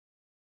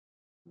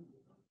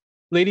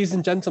Ladies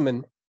and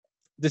gentlemen,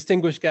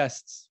 distinguished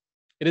guests,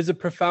 it is a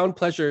profound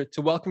pleasure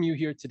to welcome you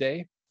here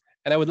today,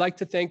 and I would like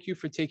to thank you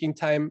for taking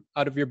time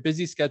out of your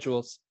busy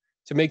schedules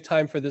to make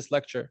time for this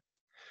lecture.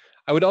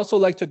 I would also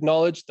like to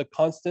acknowledge the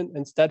constant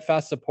and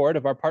steadfast support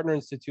of our partner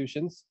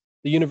institutions,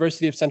 the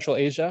University of Central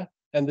Asia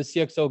and the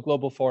CXO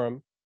Global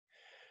Forum.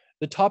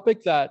 The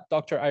topic that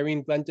Dr.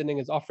 Irene Glendinning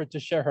has offered to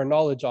share her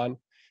knowledge on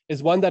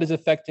is one that is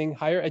affecting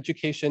higher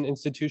education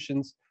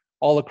institutions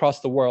all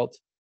across the world.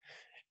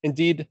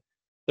 Indeed,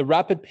 the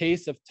rapid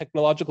pace of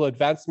technological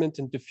advancement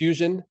and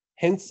diffusion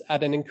hints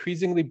at an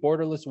increasingly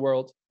borderless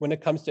world when it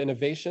comes to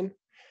innovation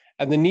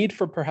and the need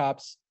for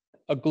perhaps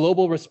a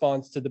global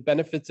response to the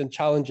benefits and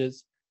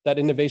challenges that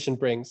innovation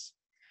brings.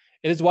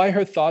 It is why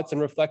her thoughts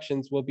and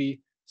reflections will be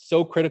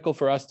so critical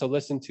for us to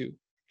listen to.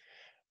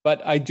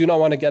 But I do not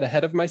want to get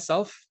ahead of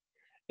myself.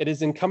 It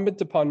is incumbent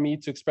upon me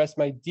to express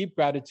my deep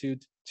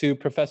gratitude to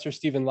Professor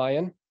Stephen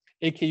Lyon,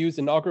 AKU's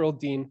inaugural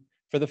Dean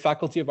for the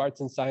Faculty of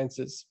Arts and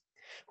Sciences,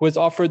 who has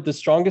offered the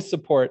strongest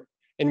support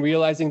in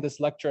realizing this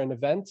lecture and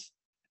event,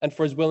 and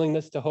for his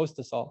willingness to host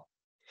us all.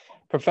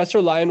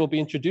 Professor Lyon will be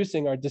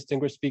introducing our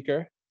distinguished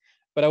speaker,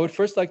 but I would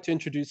first like to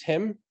introduce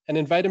him and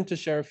invite him to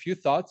share a few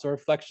thoughts or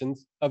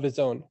reflections of his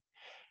own.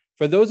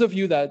 For those of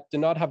you that do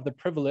not have the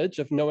privilege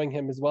of knowing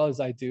him as well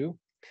as I do,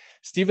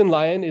 Stephen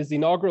Lyon is the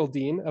inaugural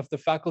Dean of the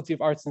Faculty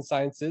of Arts and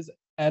Sciences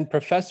and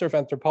Professor of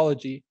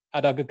Anthropology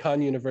at Aga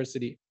Khan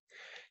University.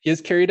 He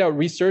has carried out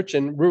research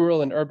in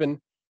rural and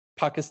urban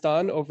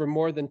Pakistan over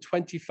more than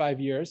 25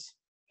 years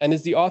and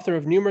is the author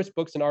of numerous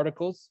books and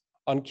articles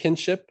on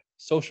kinship,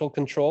 social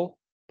control,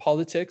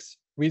 politics,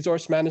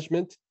 resource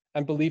management,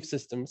 and belief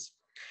systems.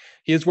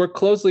 He has worked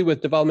closely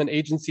with development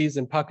agencies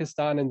in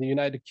Pakistan and the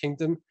United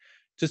Kingdom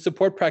to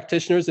support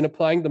practitioners in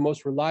applying the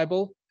most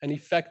reliable and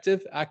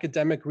effective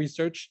academic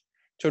research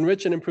to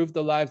enrich and improve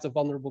the lives of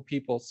vulnerable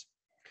peoples.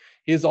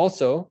 He is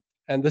also,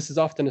 and this is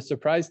often a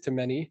surprise to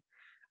many,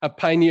 a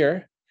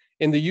pioneer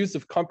in the use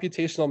of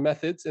computational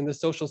methods in the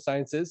social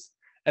sciences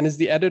and is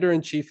the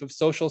editor-in-chief of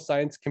Social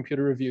Science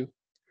Computer Review.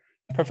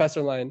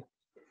 Professor Lyon.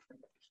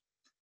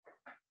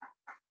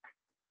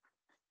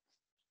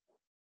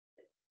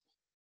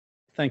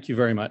 Thank you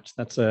very much.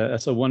 That's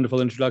a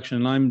wonderful introduction,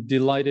 and I'm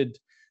delighted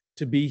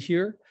to be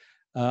here.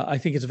 I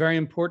think it's very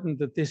important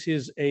that this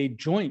is a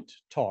joint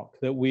talk,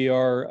 that we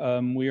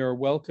are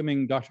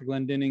welcoming Dr.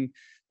 Glendinning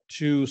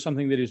to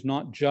something that is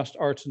not just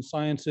arts and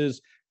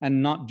sciences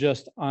and not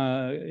just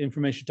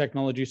information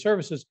technology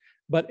services,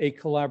 but a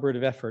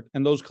collaborative effort.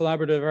 And those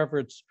collaborative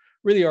efforts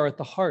really are at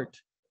the heart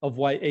of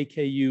why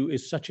AKU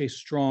is such a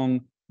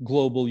strong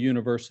global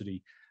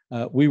university.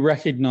 We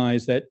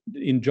recognize that,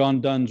 in John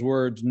Donne's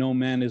words, no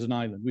man is an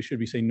island. We should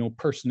be saying no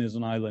person is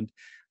an island,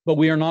 but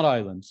we are not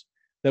islands,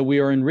 that we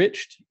are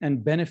enriched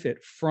and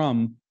benefit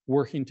from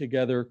working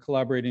together,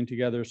 collaborating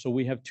together. So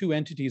we have two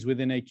entities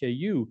within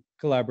AKU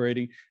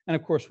collaborating. And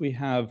of course, we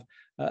have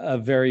a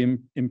very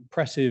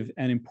impressive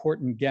and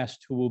important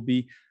guest who will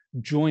be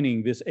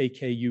joining this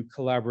AKU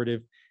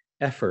collaborative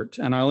effort.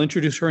 And I'll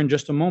introduce her in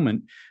just a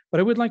moment. But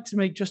I would like to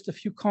make just a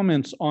few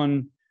comments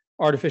on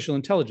artificial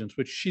intelligence,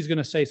 which she's going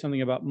to say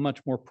something about much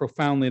more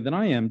profoundly than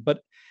I am.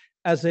 But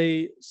as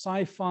a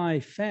sci-fi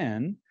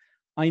fan,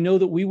 I know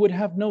that we would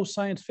have no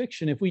science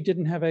fiction if we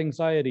didn't have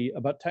anxiety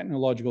about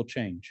technological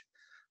change.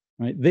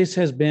 Right? This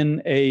has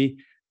been a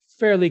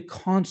fairly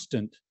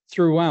constant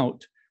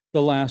throughout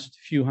the last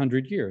few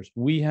hundred years.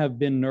 We have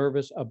been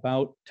nervous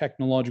about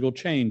technological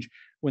change.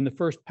 When the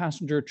first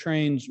passenger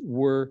trains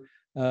were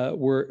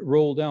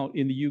rolled out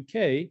in the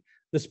UK,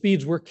 the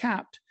speeds were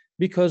capped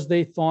because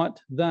they thought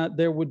that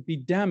there would be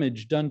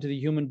damage done to the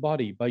human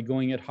body by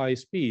going at high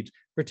speeds.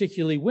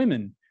 Particularly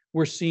women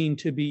were seen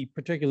to be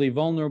particularly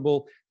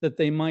vulnerable, that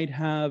they might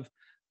have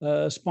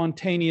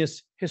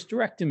spontaneous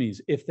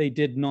hysterectomies if they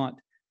did not.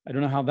 I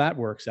don't know how that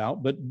works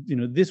out, but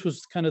this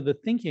was kind of the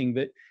thinking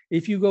that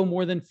if you go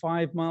more than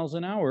 5 miles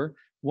an hour,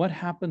 what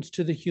happens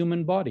to the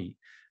human body?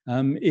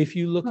 If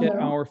you look at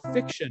our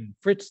fiction,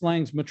 Fritz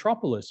Lang's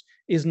Metropolis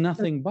is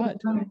nothing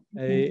but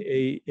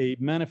a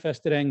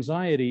manifested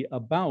anxiety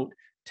about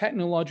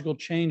technological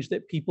change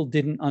that people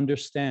didn't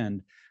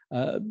understand.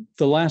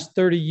 The last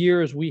 30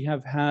 years, we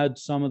have had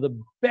some of the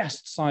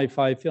best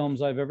sci-fi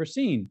films I've ever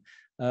seen.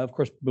 Of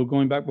course,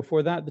 going back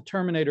before that, the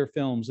Terminator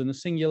films and the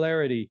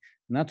Singularity.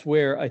 And that's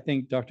where I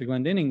think Dr.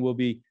 Glendinning will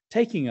be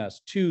taking us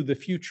to the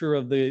future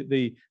of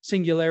the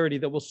singularity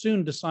that will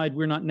soon decide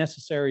we're not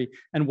necessary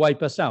and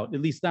wipe us out.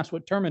 At least that's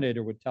what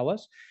Terminator would tell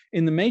us.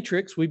 In the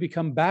Matrix, we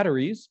become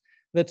batteries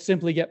that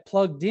simply get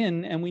plugged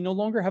in and we no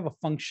longer have a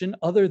function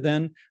other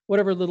than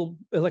whatever little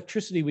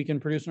electricity we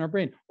can produce in our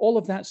brain. All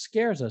of that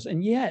scares us.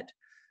 And yet,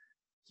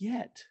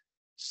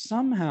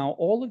 somehow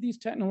all of these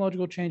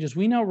technological changes,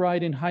 we now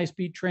ride in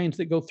high-speed trains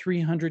that go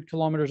 300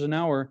 kilometers an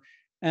hour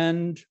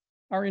and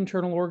our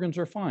internal organs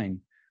are fine.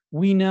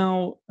 We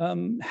now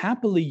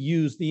happily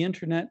use the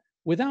internet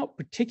without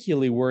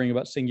particularly worrying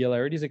about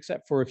singularities,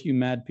 except for a few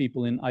mad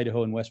people in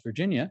Idaho and West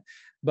Virginia.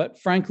 But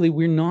frankly,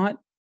 we're not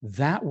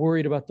that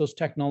worried about those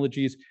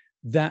technologies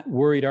that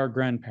worried our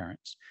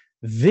grandparents.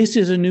 This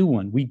is a new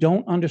one. We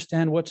don't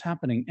understand what's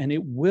happening, and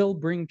it will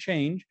bring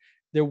change.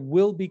 There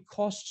will be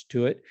costs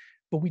to it,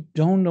 but we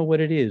don't know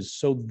what it is.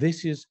 So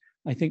this is,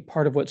 I think,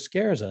 part of what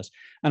scares us.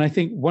 And I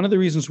think one of the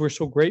reasons we're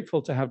so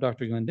grateful to have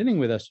Dr. Glendinning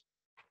with us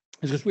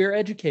is because we are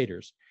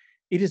educators.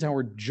 It is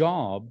our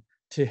job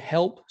to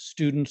help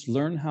students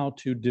learn how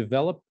to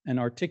develop and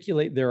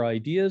articulate their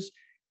ideas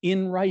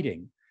in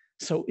writing.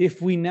 So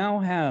if we now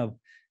have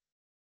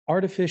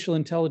artificial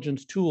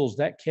intelligence tools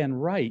that can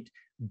write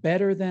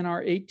better than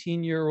our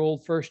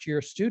 18-year-old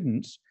first-year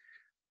students,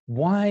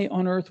 why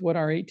on earth would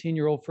our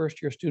 18-year-old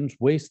first-year students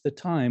waste the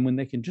time when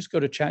they can just go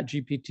to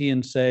ChatGPT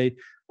and say,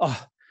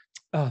 oh,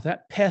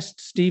 that pest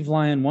Steve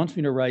Lyon wants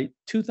me to write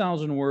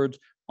 2,000 words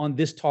on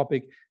this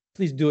topic.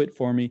 Please do it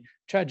for me.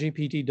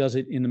 ChatGPT does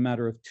it in a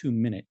matter of 2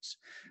 minutes.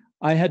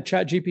 I had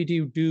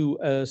ChatGPT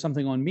do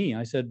something on me.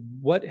 I said,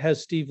 what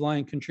has Steve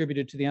Lyon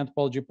contributed to the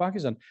anthropology of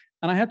Pakistan?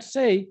 And I have to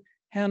say,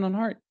 hand on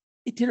heart,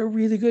 it did a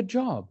really good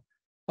job.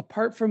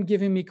 Apart from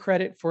giving me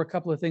credit for a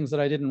couple of things that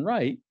I didn't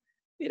write,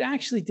 it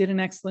actually did an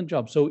excellent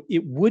job. So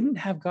it wouldn't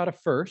have got a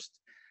first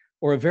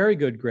or a very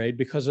good grade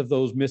because of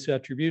those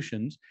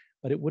misattributions,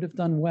 but it would have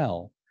done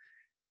well.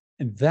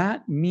 And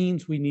that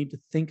means we need to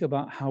think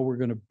about how we're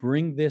going to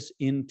bring this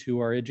into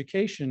our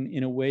education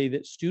in a way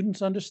that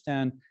students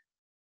understand.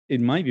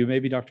 In my view,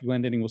 maybe Dr.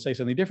 Glendinning will say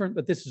something different,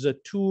 but this is a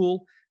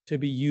tool to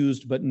be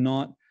used, but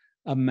not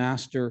a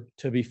master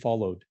to be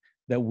followed.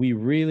 That we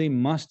really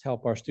must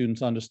help our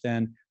students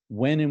understand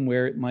when and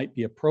where it might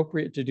be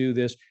appropriate to do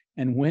this,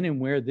 and when and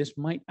where this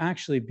might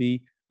actually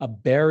be a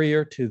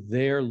barrier to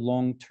their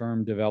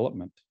long-term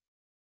development.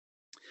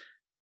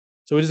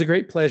 So it is a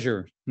great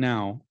pleasure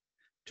now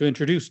to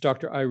introduce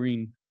Dr.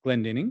 Irene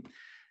Glendinning.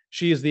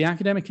 She is the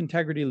Academic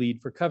Integrity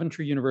Lead for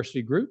Coventry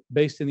University Group,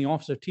 based in the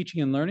Office of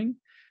Teaching and Learning.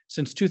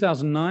 Since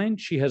 2009,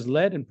 she has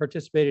led and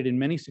participated in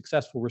many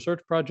successful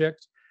research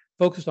projects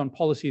focused on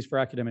policies for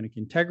academic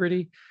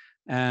integrity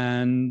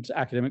and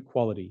academic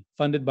quality,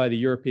 funded by the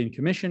European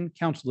Commission,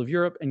 Council of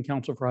Europe, and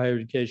Council for Higher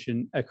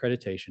Education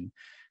Accreditation.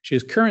 She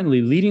is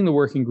currently leading the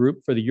working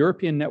group for the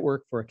European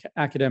Network for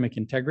Academic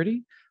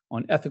Integrity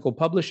on ethical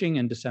publishing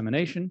and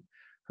dissemination.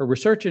 Her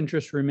research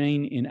interests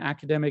remain in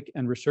academic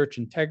and research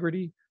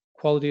integrity,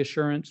 quality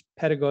assurance,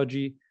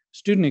 pedagogy,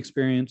 student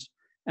experience,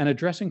 and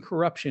addressing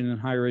corruption in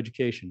higher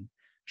education.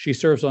 She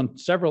serves on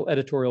several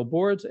editorial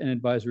boards and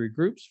advisory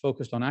groups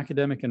focused on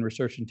academic and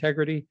research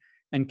integrity,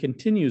 and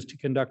continues to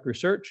conduct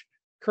research,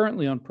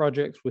 currently on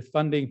projects with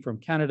funding from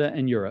Canada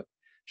and Europe.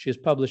 She has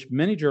published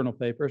many journal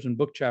papers and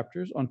book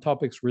chapters on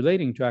topics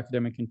relating to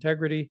academic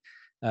integrity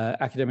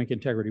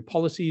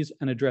policies,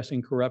 and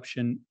addressing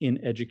corruption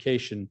in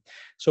education.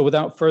 So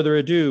without further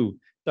ado,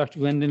 Dr.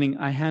 Glendinning,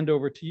 I hand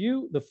over to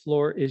you. The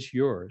floor is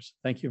yours.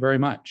 Thank you very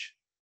much.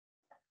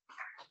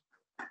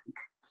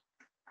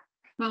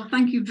 Well,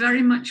 thank you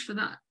very much for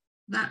that.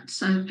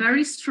 That's a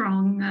very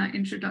strong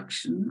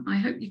introduction. I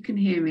hope you can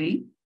hear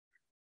me.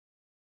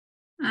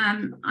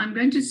 I'm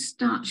going to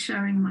start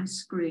sharing my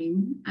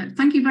screen.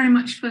 Thank you very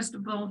much, first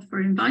of all,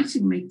 for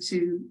inviting me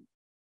to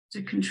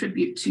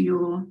contribute to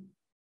your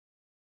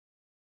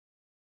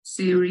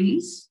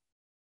series.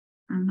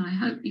 And I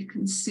hope you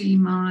can see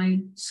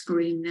my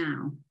screen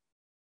now.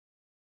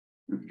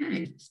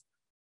 Okay,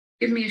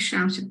 give me a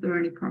shout if there are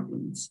any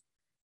problems.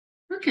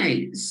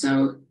 Okay,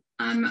 so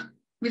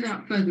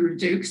without further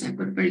ado, because I've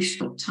got a very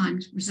short time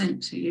to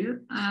present to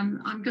you,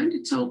 I'm going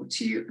to talk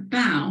to you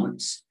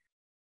about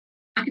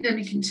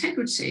academic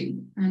integrity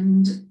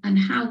and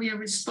how we are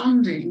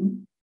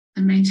responding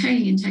and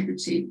maintaining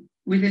integrity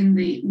within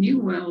the new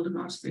world of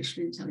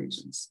artificial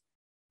intelligence.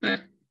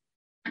 But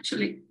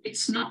actually,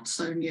 it's not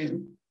so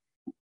new.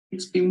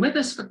 It's been with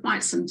us for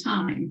quite some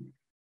time.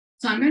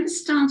 So I'm going to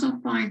start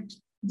off by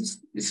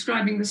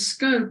describing the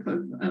scope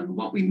of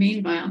what we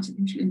mean by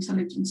artificial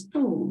intelligence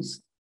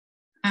tools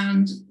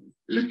and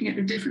looking at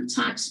the different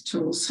types of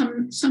tools.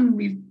 Some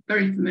we're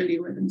very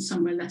familiar with and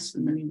some we're less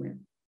familiar with.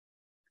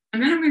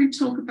 And then I'm going to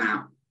talk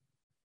about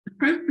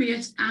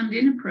appropriate and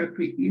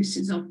inappropriate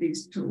uses of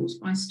these tools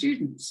by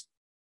students.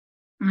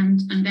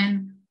 And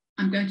then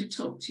I'm going to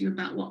talk to you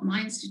about what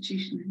my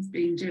institution has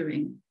been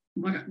doing,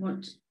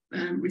 what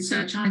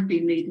research I've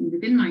been leading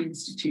within my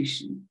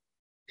institution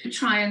to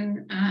try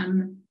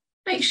and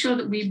make sure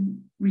that we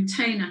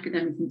retain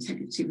academic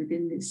integrity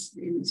within this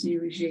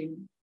new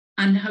regime.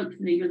 And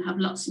hopefully you'll have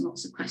lots and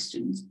lots of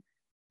questions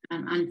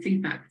and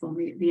feedback for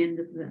me at the end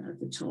of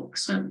the talk.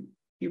 So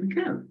here we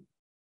go.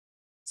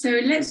 So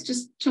let's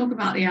just talk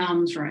about the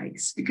arms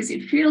race, because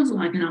it feels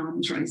like an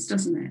arms race,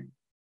 doesn't it?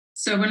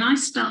 So when I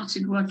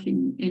started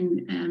working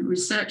in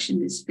research in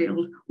this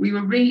field, we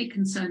were really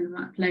concerned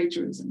about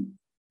plagiarism,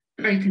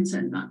 very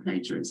concerned about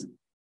plagiarism.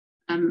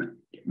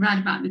 Right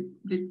about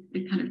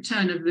the kind of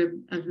turn of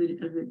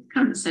the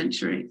current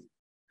century,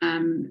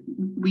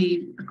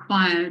 we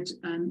acquired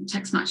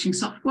text matching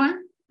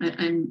software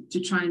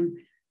to try and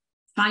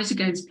fight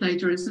against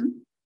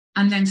plagiarism.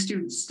 And then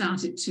students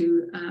started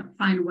to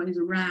find ways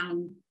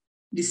around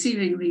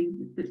deceiving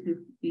the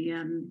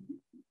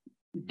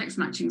text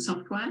matching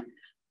software.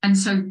 And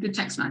so the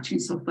text matching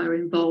software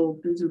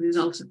involved as a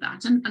result of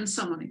that, and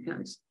so on it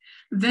goes.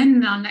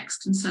 Then our next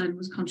concern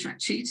was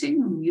contract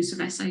cheating and use of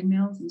essay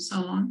mills and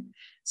so on.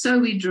 So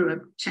we drew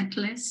up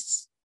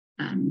checklists,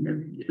 and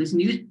there was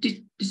new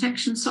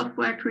detection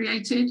software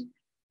created.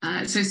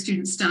 So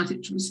students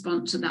started to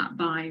respond to that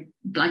by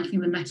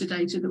blanking the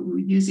metadata that we were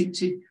using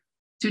to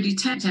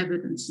detect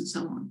evidence and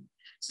so on.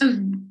 So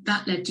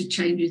that led to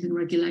changes in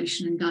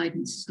regulation and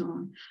guidance and so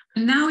on.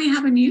 And now we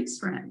have a new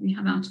threat. We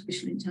have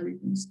artificial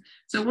intelligence.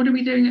 So what are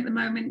we doing at the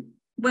moment?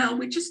 Well,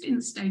 we're just in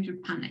the stage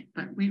of panic,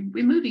 but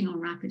we're moving on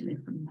rapidly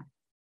from that.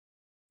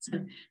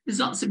 So there's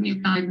lots of new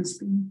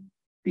guidance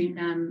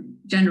being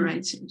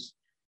generated.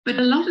 But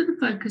a lot of the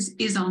focus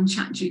is on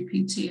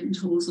ChatGPT and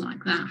tools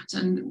like that.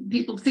 And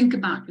people think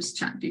about just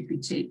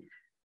ChatGPT.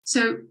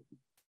 So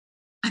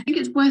I think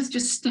it's worth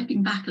just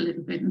stepping back a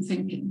little bit and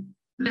thinking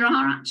there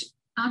are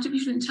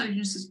artificial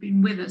intelligence has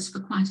been with us for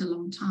quite a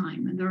long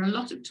time. And there are a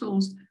lot of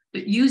tools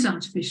that use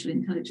artificial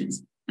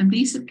intelligence. And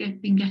these have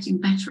been getting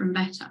better and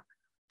better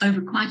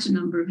over quite a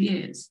number of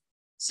years.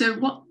 So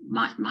what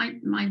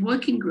my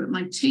working group,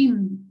 my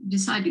team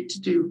decided to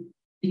do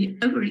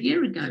over a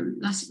year ago,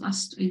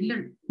 last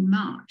year in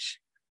March,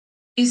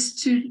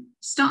 is to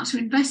start to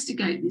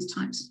investigate these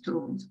types of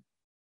tools.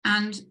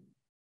 And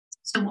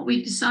so what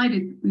we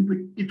decided, we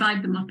would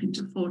divide them up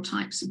into 4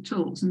 types of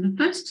tools. And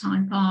the first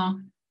type are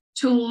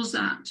tools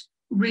that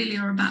really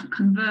are about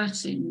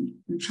converting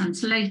and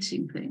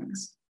translating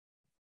things.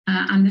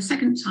 And the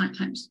second type,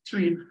 types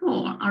 3 and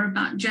 4, are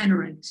about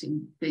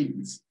generating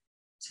things.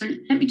 So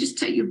let me just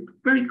take you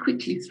very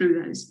quickly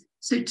through those.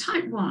 So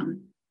type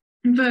 1,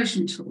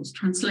 conversion tools,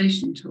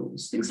 translation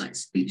tools, things like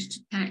speech to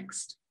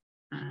text,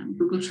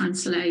 Google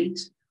Translate,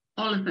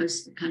 all of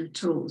those kind of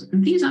tools.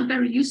 And these are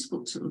very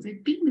useful tools.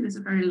 They've been with us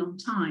a very long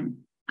time,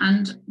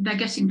 and they're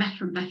getting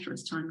better and better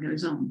as time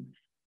goes on.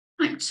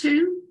 Type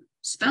 2,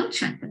 spell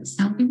checkers.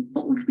 Now,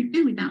 what would we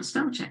do without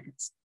spell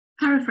checkers?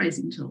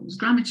 Paraphrasing tools,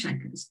 grammar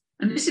checkers.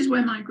 And this is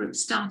where my group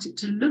started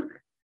to look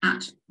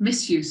at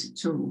misuse of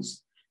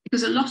tools,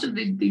 because a lot of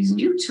these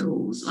new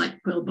tools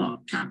like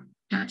Quillbot,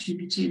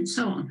 ChatGPT and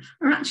so on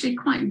are actually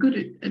quite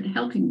good at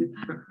helping with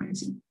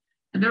paraphrasing.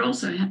 And they're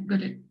also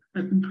good at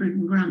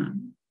improving grammar.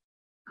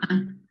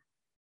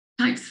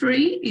 Type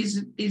 3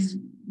 is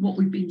what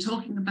we've been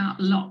talking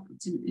about a lot.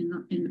 It's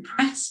in the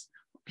press,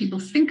 what people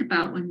think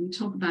about when we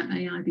talk about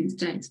AI these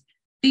days.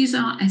 These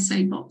are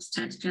essay box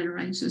text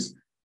generators,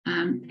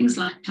 things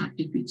like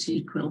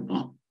ChatGPT,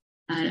 Quillbot.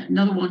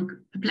 Another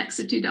one,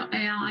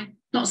 perplexity.ai.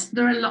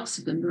 There are lots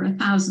of them. There are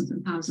thousands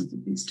and thousands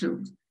of these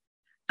tools.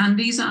 And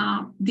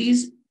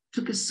these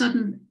took a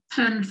sudden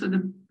turn for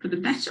the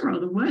better or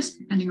the worse,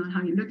 depending on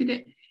how you look at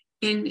it,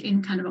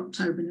 in kind of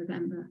October,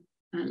 November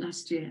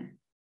last year.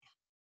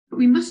 But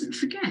we mustn't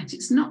forget,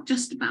 it's not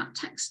just about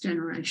text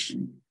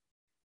generation.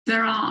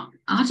 There are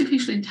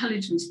artificial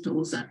intelligence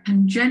tools that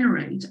can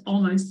generate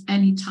almost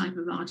any type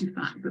of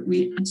artifact that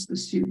we ask the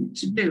student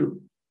to do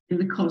in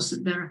the course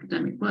of their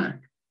academic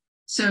work.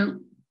 So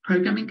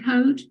programming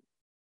code,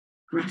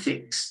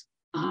 graphics,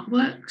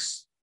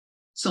 artworks,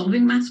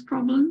 solving math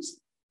problems,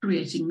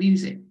 creating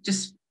music,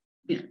 just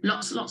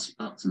lots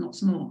and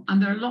lots more.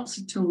 And there are lots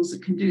of tools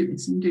that can do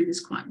this and do this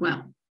quite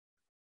well.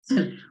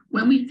 So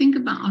when we think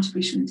about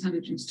artificial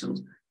intelligence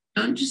tools,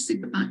 don't just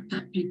think about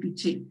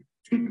ChatGPT,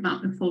 think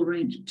about the full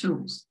range of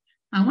tools.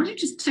 I want to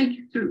just take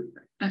you through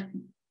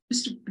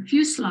just a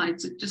few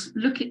slides that just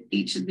look at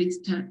each of these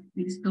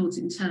tools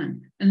in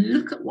turn and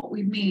look at what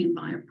we mean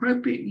by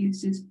appropriate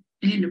uses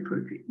and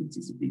inappropriate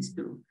uses of these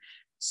tools.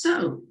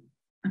 So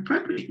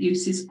appropriate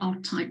uses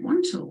of type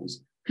 1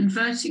 tools,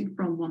 converting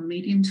from one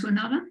medium to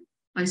another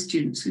by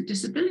students with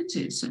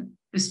disabilities. So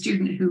a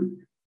student who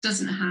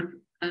doesn't have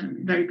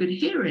very good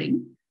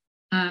hearing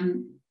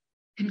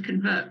can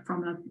convert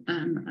from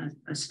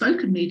a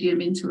spoken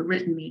medium into a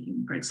written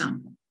medium, for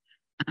example,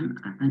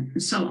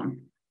 and so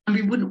on. And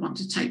we wouldn't want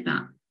to take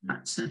that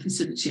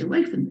facility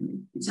away from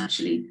them. It's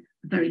actually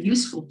a very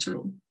useful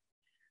tool.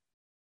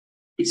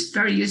 It's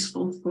very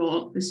useful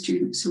for the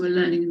students who are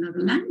learning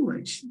another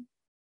language,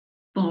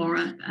 for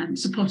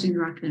supporting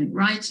their academic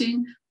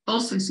writing,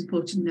 also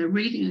supporting their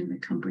reading and their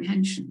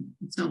comprehension,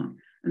 and so on.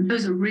 And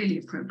those are really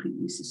appropriate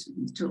uses for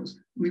these tools.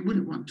 We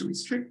wouldn't want to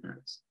restrict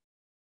those.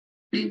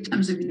 But in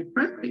terms of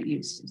inappropriate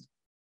uses,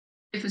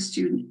 if a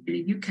student in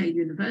a UK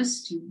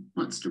university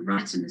wants to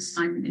write an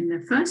assignment in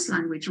their first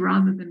language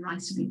rather than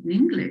writing it in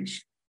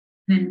English,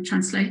 then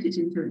translate it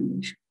into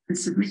English and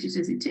submit it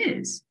as it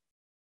is,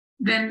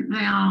 then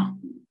they are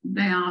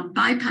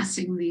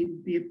bypassing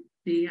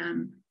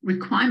the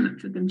requirement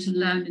for them to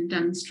learn and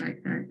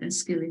demonstrate their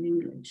skill in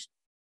English.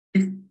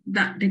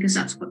 Because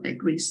that's what their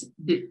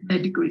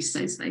degree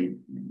says the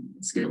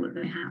skill that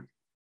they have.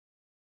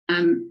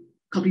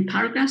 Copy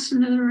paragraphs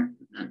from another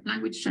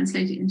language,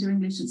 translate it into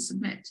English and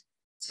submit.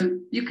 So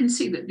you can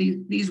see that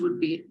these would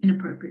be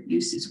inappropriate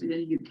uses within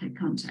a UK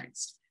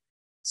context.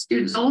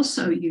 Students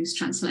also use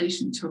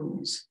translation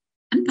tools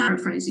and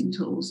paraphrasing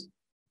tools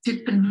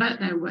to convert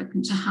their work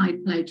and to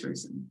hide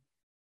plagiarism.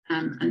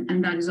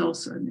 And that is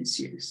also a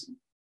misuse.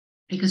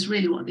 because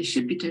really what they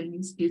should be doing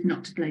is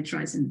not to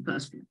plagiarize in the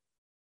first place.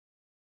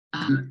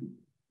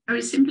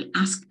 Very simply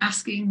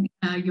asking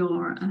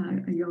your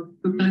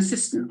Google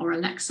Assistant or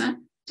Alexa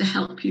to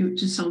help you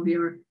to solve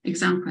your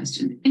exam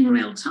question in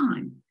real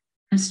time.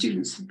 And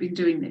students have been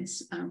doing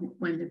this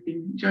when they've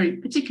been,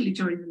 particularly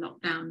during the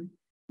lockdown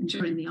and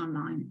during the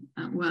online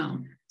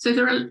world. So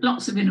there are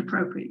lots of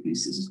inappropriate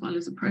uses as well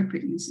as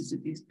appropriate uses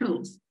of these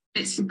tools.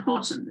 It's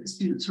important that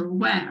students are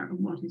aware of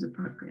what is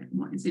appropriate and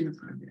what is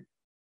inappropriate.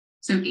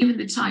 So even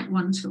the type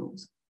 1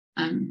 tools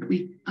that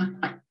we are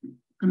quite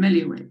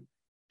familiar with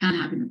can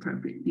have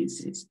inappropriate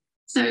uses.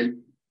 So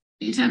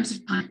in terms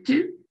of type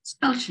 2,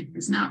 spell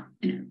checkers. Now,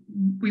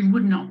 we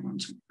would not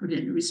want to put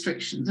in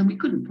restrictions, and we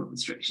couldn't put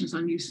restrictions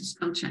on use of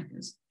spell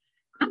checkers.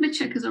 Grammar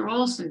checkers are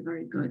also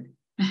very good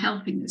for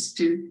helping us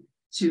to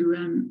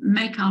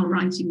make our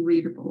writing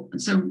readable.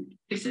 And so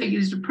if they're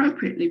used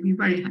appropriately, we're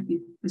very happy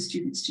for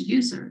students to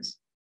use those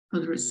for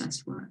their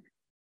assessed work.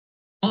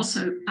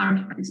 Also,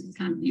 paraphrasing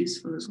can be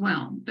useful as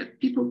well, but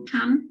people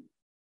can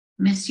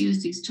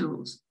misuse these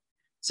tools.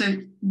 So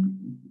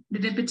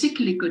they're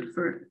particularly good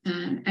for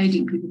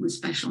aiding people with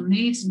special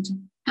needs and to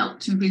help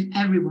to improve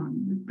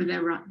everyone with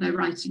their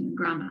writing and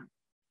grammar.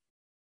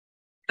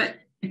 But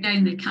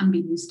again, they can be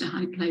used to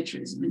hide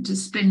plagiarism and to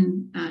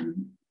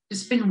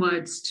spin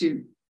words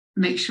to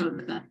make sure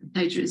that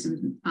plagiarism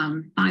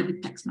is by the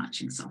text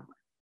matching software.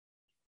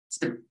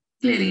 So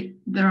clearly,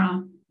 there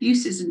are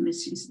uses and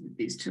misuses of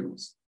these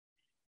tools.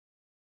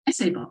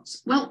 Essay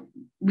bots. Well,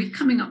 we're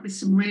coming up with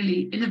some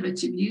really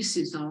innovative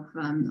uses of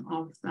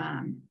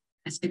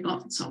essay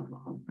bots, of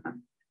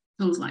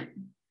tools like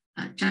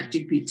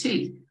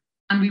ChatGPT,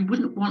 and we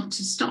wouldn't want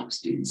to stop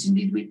students.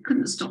 Indeed, we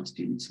couldn't stop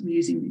students from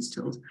using these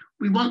tools.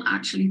 We want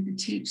actually to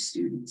teach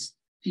students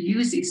to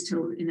use these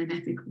tools in an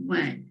ethical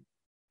way,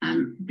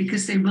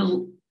 because they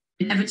will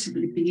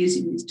inevitably be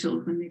using these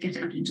tools when they get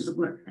out into the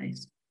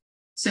workplace.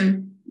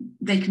 So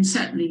they can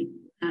certainly,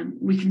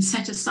 we can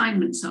set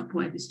assignments up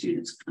where the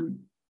students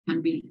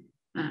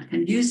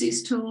can use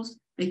these tools.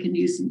 They can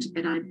use them to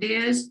get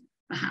ideas,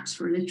 perhaps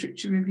for a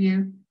literature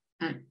review,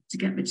 to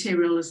get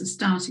material as a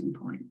starting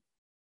point.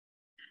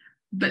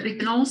 But they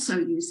can also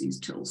use these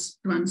tools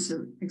to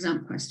answer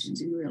exam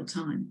questions in real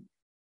time,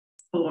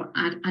 or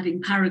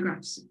adding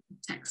paragraphs of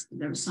text to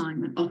their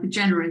assignment, or for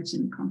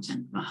generating the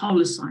content of a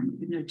whole assignment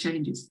with no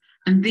changes.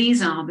 And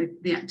these are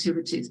the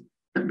activities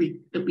that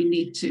we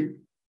need to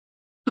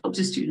talk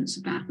to students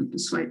about and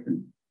persuade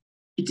them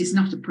it is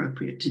not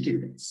appropriate to do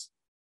this.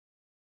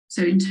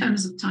 So in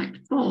terms of type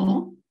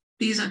 4,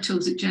 these are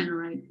tools that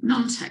generate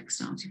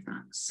non-text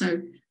artifacts.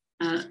 So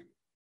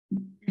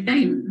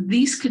again,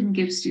 these can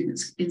give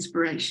students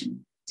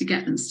inspiration to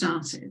get them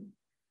started.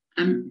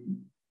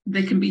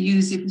 They can be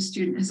used if a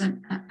student has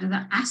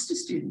asked a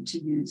student to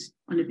use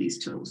one of these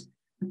tools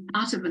as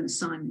part of an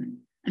assignment,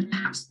 and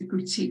perhaps to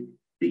critique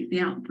the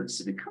outputs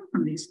that have come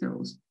from these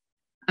tools.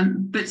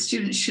 But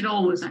students should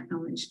always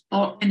acknowledge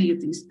any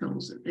of these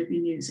tools that they've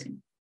been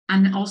using,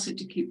 and also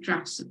to keep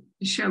drafts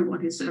to show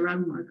what is their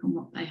own work and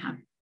what they have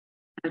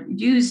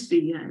used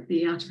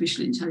the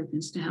artificial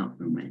intelligence to help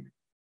them with.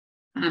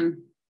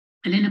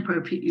 An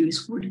inappropriate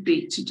use would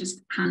be to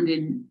just hand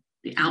in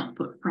the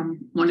output from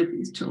one of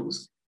these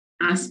tools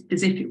as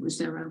if it was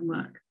their own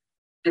work,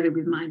 whether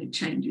with minor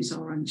changes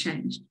or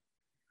unchanged.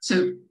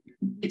 So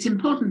it's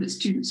important that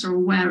students are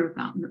aware of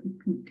that and that we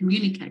can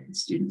communicate with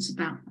students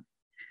about that.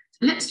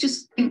 So let's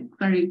just think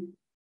very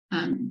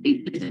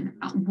deeply then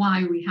about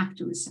why we have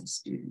to assess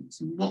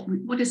students and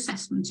what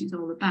assessment is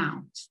all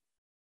about.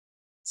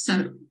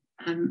 So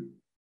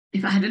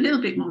if I had a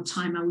little bit more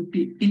time, I would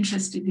be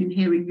interested in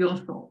hearing your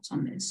thoughts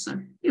on this. So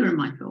here are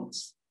my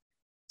thoughts.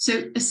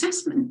 So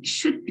assessment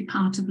should be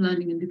part of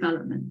learning and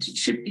development. It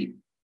should be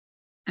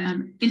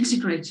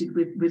integrated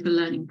with the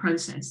learning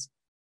process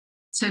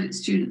so that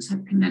students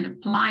can then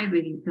apply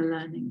the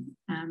learning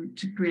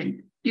to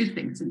create new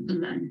things and to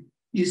learn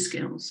new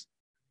skills.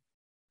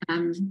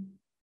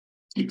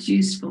 It's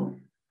used for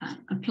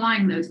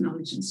applying those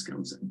knowledge and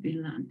skills that have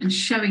been learned and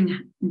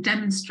showing and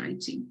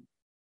demonstrating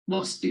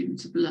what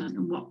students have learned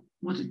and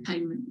what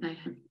attainment they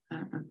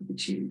have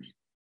achieved.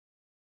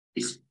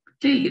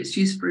 It's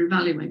used for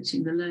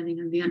evaluating the learning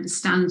and the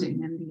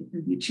understanding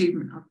and the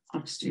achievement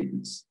of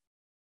students.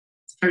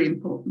 It's very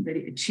important that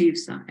it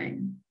achieves that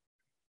aim.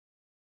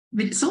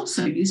 But it's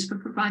also used for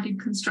providing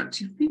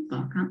constructive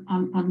feedback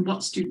on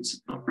what students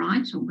have got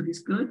right, or what is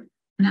good,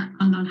 and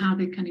on how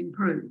they can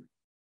improve.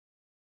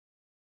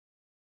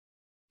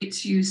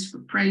 It's used for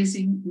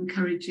praising,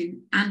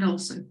 encouraging, and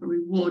also for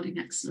rewarding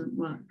excellent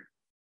work.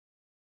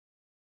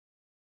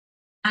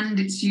 And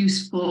it's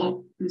used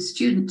for the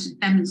student to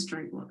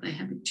demonstrate what they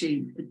have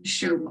achieved and to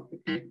show what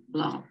they're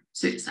capable of.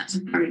 So that's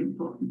a very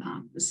important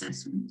part of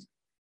assessment.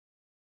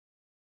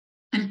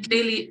 And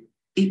clearly,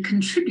 it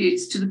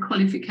contributes to the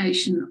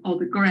qualification or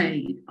the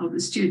grade of the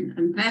student.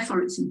 And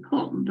therefore, it's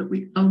important that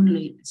we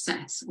only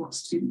assess what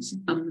students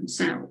have done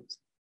themselves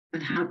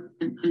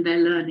and their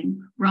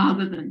learning,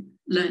 rather than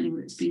learning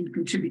that's been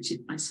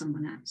contributed by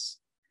someone else.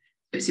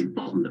 So it's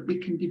important that we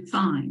can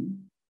define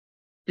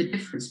the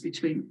difference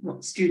between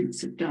what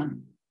students have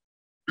done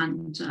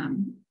and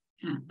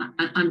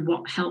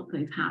what help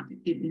they've had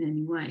in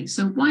any way.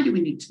 So why do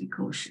we need to be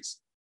cautious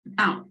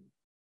about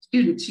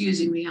students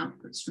using the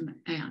outputs from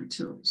AI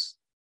tools?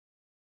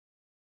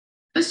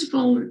 First of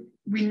all,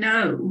 we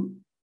know,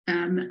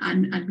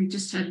 and we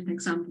just had an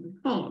example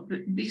before,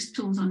 that these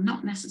tools are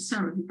not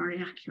necessarily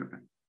very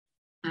accurate.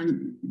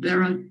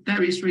 There are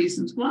various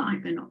reasons why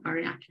they're not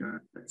very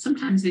accurate, but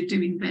sometimes they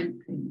do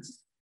invent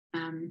things.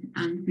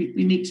 And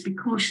we need to be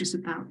cautious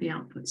about the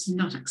outputs and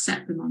not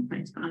accept them on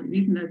face value,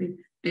 even though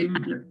they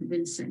might look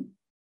convincing.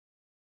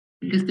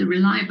 Because the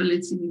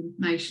reliability of the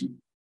information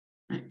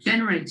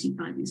generated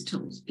by these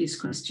tools is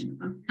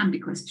questionable, can be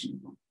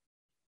questionable,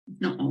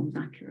 not always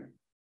accurate.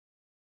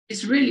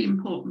 It's really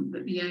important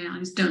that the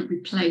AIs don't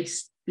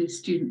replace the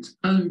student's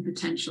own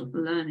potential for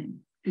learning,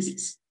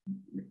 because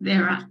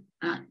they're at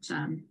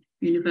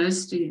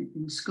university,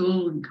 in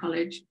school and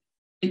college,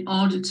 in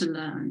order to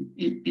learn,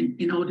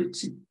 in order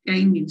to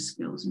gain new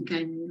skills and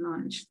gain new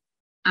knowledge.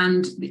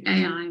 And the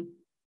AI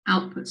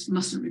outputs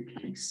mustn't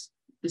replace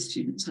the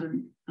student's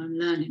own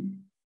learning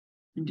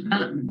and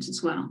development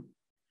as well.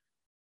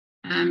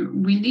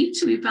 We need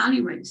to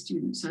evaluate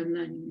students' own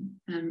learning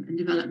and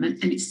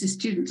development, and it's the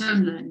student's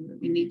own learning that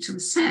we need to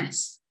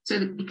assess so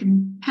that we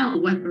can tell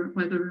whether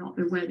or not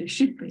they're where they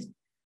should be,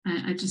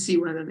 and to see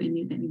whether they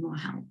need any more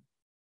help.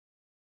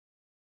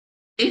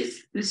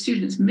 If the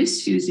students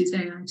misuse these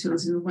AI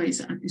tools in the ways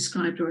that I've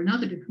described or in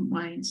other different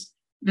ways,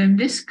 then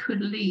this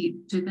could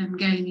lead to them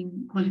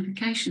gaining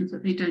qualifications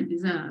that they don't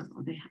deserve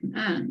or they haven't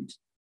earned.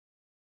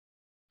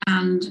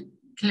 And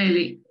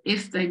clearly,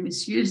 if they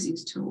misuse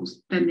these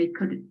tools, then they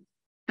could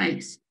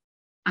face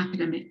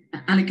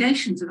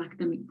allegations of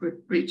academic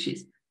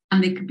breaches,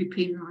 and they could be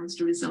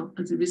penalised as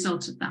a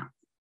result of that.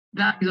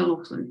 That is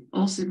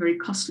also very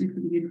costly for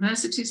the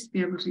universities to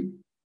be able to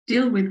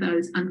deal with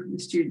those, and for the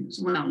students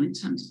as well, in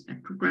terms of their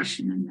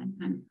progression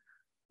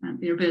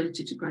and their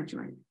ability to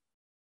graduate.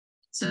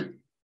 So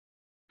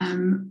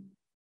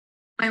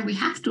where we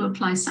have to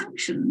apply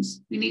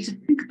sanctions, we need to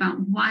think about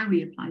why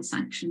we apply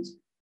sanctions,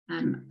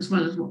 as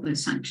well as what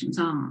those sanctions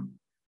are.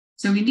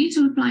 So we need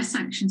to apply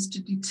sanctions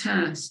to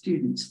deter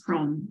students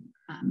from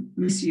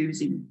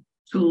misusing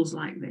tools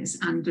like this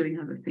and doing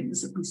other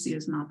things that we see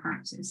as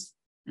malpractice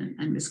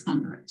and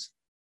misconduct.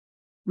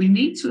 We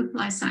need to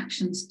apply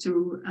sanctions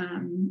to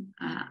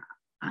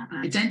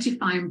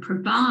identify and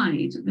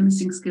provide the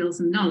missing skills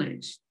and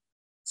knowledge.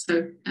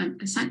 So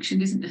a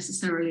sanction isn't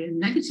necessarily a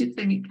negative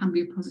thing, it can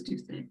be a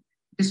positive thing.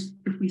 Because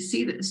if we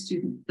see that a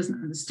student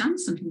doesn't understand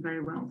something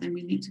very well, then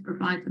we need to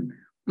provide them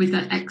with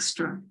those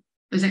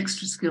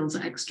extra skills,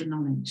 that extra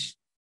knowledge.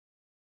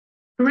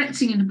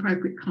 Correcting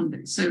inappropriate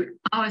conduct. So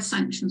our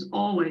sanctions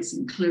always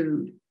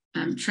include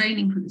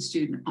training for the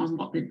student on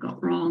what they've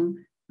got wrong,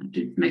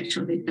 to make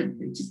sure they don't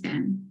do it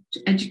again,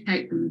 to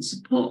educate them and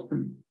support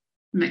them,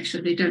 make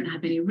sure they don't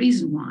have any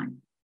reason why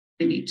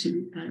they need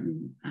to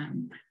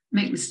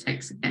make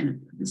mistakes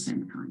again at the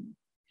same time.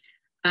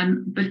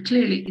 But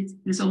clearly,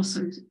 there's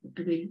also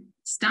the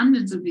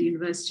standards of the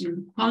university and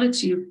the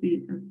quality of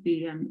the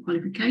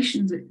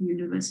qualifications that the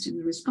university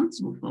is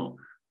responsible for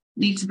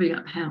need to be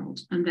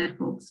upheld, and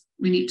therefore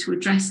we need to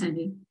address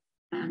any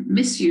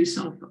misuse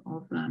of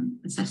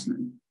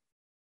assessment.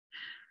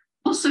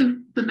 Also,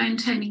 for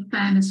maintaining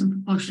fairness and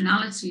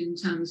proportionality in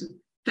terms of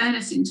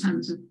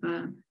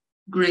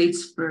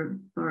grades for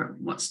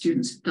what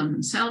students have done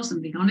themselves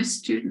and being honest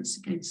students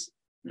against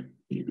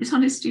the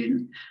dishonest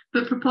students,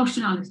 but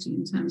proportionality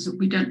in terms of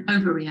we don't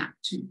overreact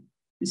to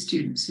the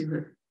students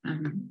who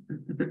have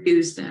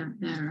abused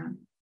their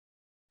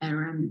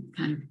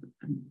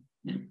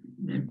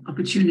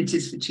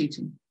opportunities for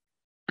cheating.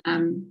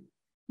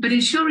 But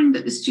ensuring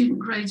that the student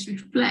grades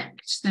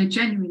reflect their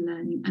genuine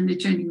learning and their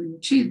genuine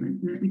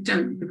achievement, and that we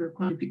don't give a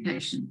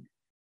qualification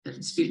that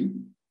the student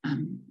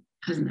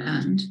hasn't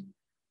earned.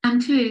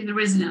 And clearly there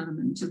is an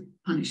element of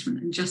punishment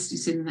and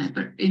justice in there,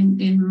 but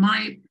in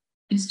my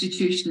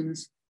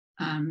institution's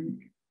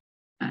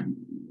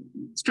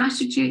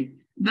strategy,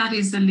 that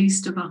is the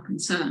least of our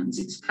concerns.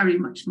 It's very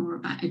much more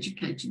about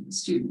educating the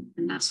student,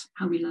 and that's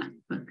how we like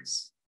to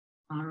focus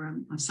our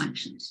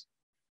sanctions.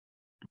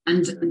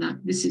 And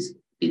that this is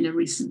in a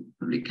recent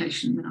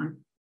publication that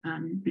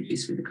I've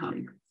produced with a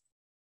colleague,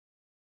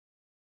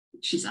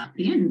 which is at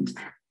the end.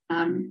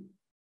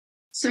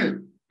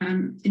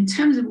 In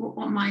terms of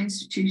what my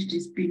institution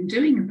has been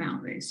doing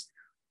about this,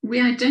 we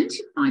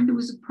identified there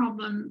was a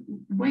problem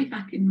way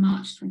back in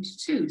March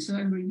 22, so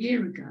over a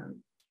year ago.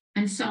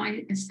 And so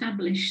I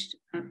established,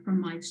 from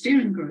my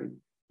steering group,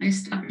 I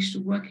established a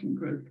working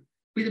group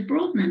with a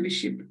broad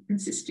membership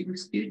consisting of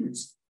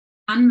students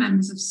and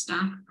members of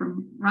staff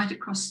from right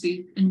across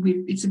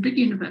it's a big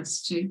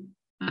university,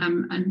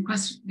 and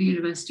across the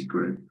university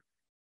group,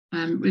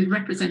 with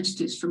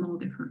representatives from all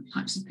different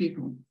types of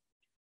people.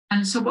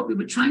 And so what we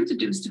were trying to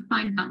do is to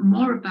find out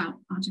more about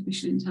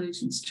artificial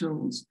intelligence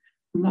tools.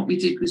 And what we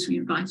did was we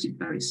invited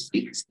various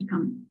speakers to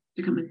come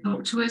and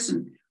talk to us,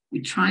 and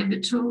we tried the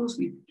tools,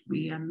 we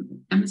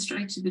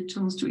demonstrated the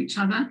tools to each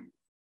other.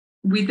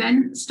 We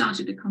then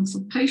started a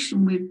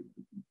consultation with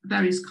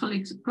various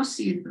colleagues across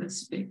the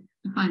university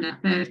to find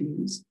out their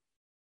views.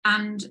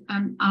 And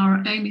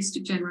our aim is to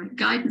generate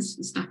guidance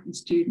for staff and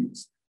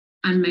students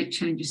and make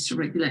changes to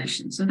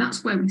regulation. So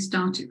that's where we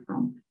started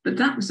from. But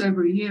that was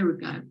over a year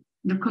ago.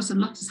 And of course, a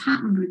lot has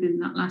happened within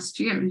that last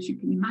year. As you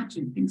can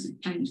imagine, things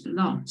have changed a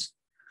lot.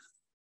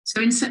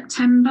 So in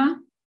September,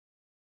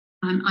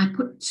 I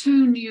put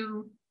 2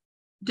 new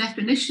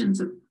definitions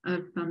of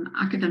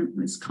academic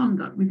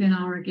misconduct within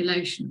our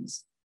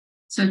regulations.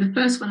 So the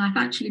first one, I've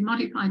actually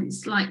modified it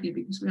slightly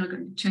because we are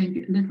going to change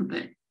it a little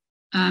bit.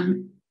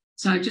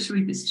 So I just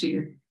read this to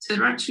you. So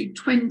there are actually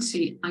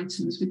 20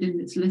 items within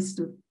this list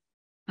of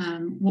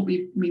what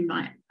we mean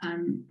by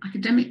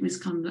academic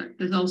misconduct.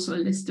 There's also a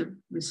list of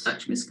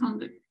research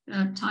misconduct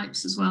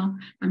types as well.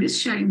 I'm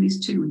just sharing these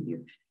 2 with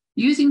you.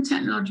 Using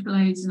technological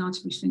aids and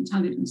artificial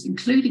intelligence,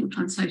 including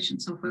translation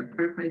software,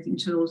 paraphrasing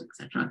tools,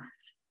 etc.,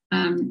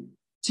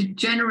 to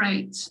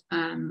generate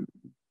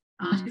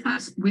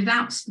artifacts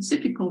without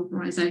specific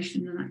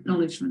authorization and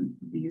acknowledgement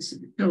of the use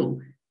of the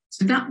tool.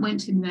 So that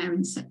went in there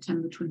in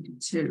September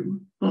 22,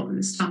 or at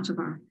the start of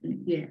our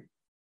academic year.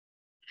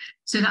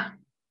 So that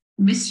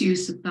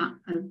misuse of that,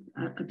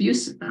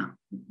 abuse of that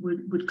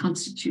would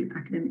constitute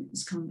academic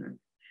misconduct.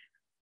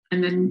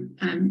 And then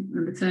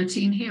number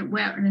 13 here,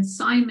 where an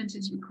assignment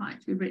is required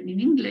to be written in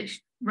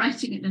English,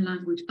 writing it in a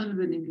language other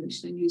than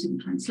English, then using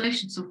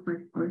translation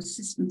software or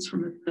assistance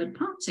from a third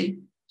party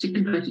to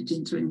convert it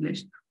into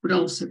English would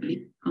also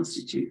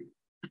constitute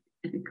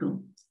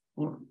ethical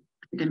or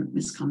academic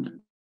misconduct.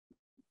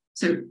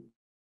 So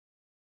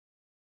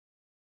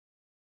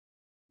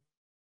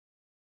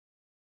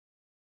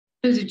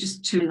those are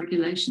just 2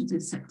 regulations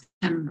in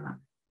September.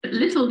 But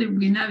little did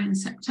we know in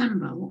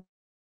September what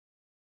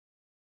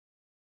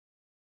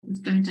was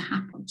going to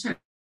happen.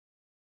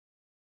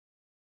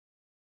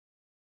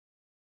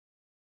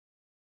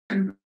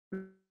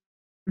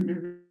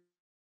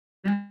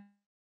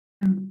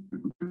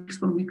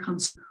 When we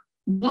consider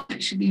what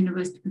actually the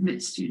university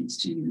permits students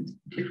to use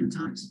different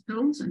types of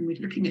tools, and we're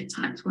looking at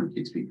types 1,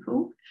 2, 3,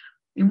 4.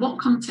 In what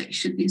context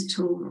should these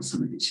tools or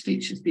some of its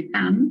features be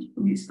banned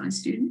from use by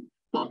students?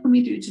 What can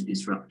we do to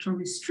disrupt or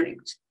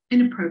restrict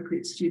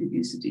inappropriate student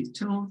use of these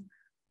tools?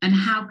 And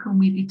how can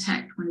we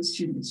detect when a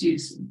student is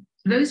using them?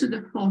 So those are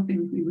the 4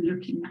 things we were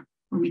looking at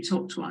when we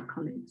talked to our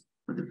colleagues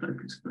for the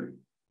focus group.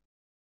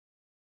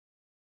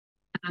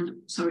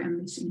 And sorry,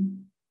 I'm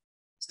missing.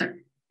 So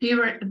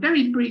here are a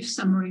very brief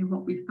summary of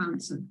what we've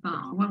found so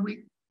far. Well,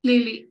 we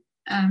clearly,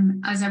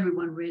 as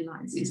everyone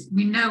realizes,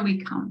 we know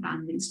we can't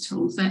ban these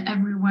tools. They're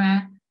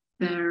everywhere.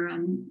 They're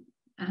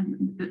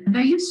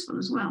useful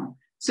as well.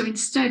 So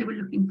instead,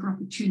 we're looking for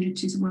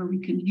opportunities where we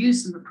can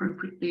use them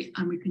appropriately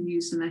and we can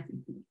use them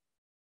ethically.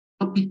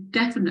 But we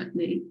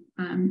definitely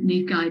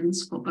need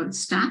guidance for both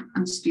staff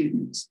and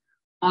students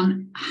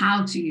on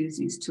how to use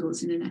these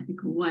tools in an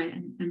ethical way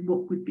and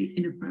what would be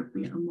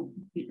inappropriate and what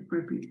would be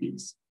appropriate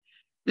use.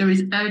 There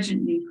is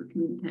urgent need for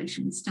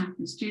communication with staff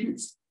and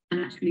students. And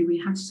actually, we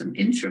have some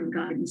interim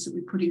guidance that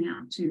we're putting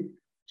out to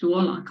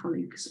all our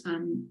colleagues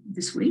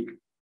this week.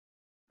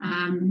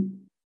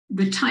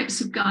 The types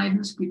of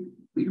guidance,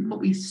 what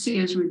we see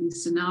as really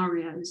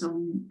scenarios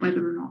on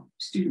whether or not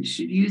students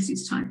should use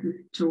these types of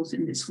tools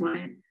in this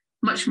way,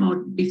 much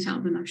more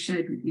detailed than I've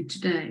shared with you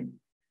today.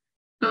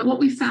 But what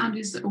we found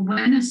is that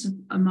awareness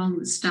among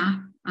the staff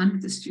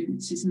and the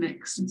students is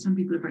mixed, and some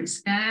people are very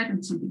scared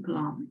and some people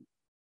are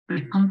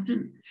very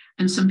confident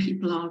and some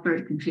people are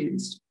very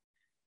confused.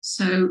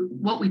 So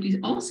what we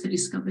also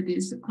discovered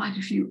is that quite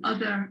a few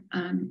other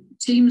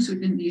teams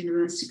within the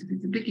university, because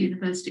it's a big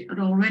university, had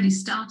already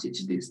started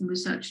to do some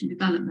research and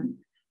development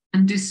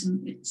and do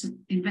some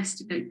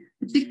investigate,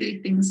 particularly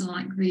things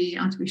like the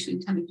artificial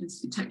intelligence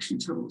detection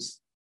tools.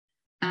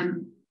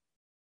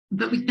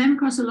 But we came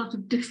across a lot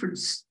of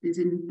differences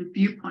in the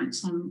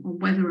viewpoints on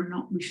whether or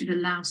not we should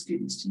allow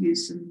students to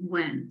use them and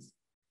when.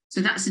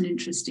 So that's an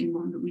interesting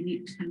one that we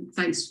need to kind of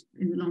face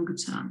in the longer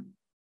term.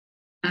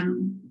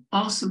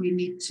 Also, we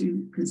need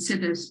to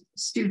consider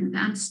students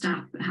and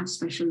staff that have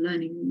special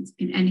learning needs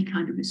in any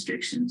kind of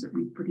restrictions that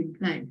we put in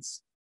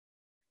place.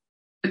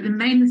 But the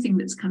main thing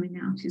that's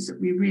coming out is that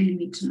we really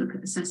need to look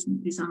at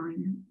assessment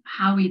design,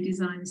 how we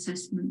design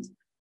assessment,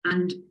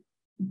 and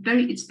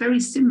it's very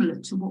similar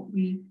to what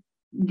we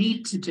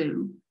need to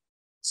do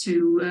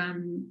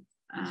to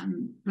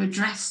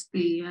address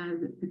the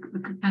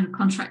kind of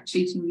contract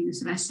cheating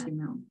use of essay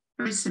mill,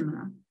 very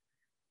similar.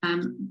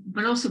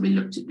 But also we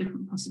looked at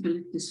different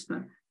possibilities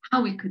for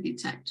how we could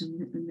detect and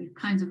the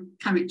kinds of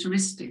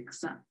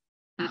characteristics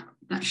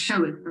that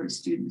show if there are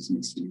students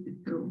misuse the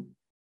tool.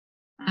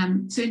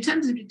 So in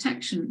terms of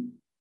detection,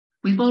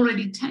 we've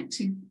already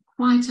detected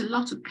quite a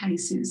lot of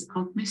cases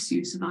of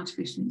misuse of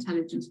artificial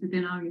intelligence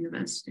within our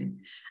university.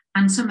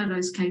 And some of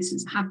those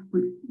cases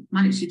we've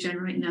managed to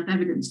generate enough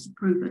evidence to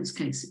prove those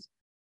cases.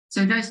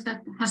 So that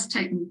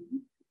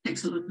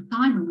takes a lot of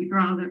time, and we'd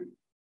rather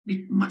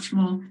be much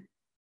more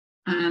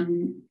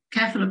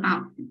careful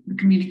about the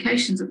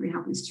communications that we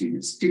have with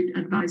students to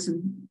advise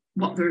them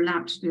what they're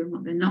allowed to do and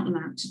what they're not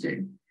allowed to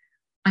do.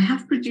 I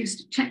have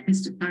produced a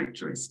checklist of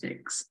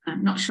characteristics.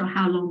 I'm not sure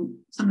how long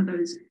some of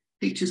those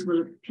features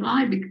will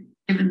apply,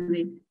 given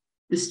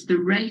the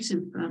rate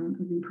of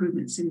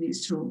improvements in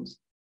these tools.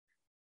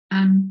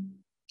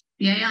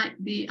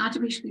 The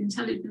artificial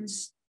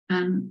intelligence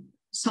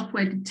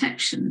software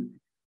detection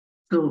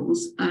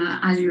tools,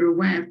 as you're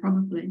aware,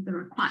 probably there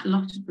are quite a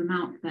lot of them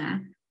out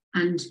there,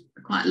 and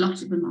quite a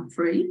lot of them are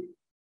free.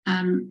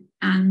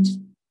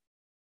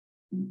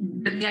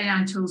 But the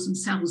AI tools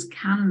themselves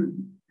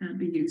can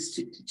be used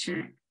to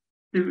check.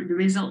 The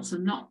results are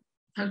not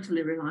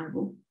totally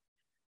reliable.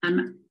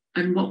 And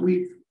what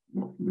we're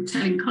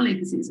telling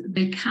colleagues is that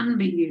they can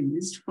be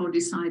used for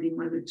deciding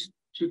whether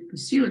to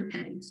pursue a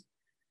case,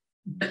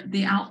 but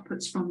the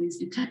outputs from these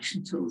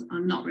detection tools are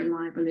not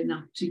reliable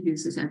enough to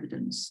use as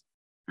evidence,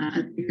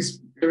 because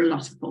there are a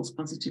lot of false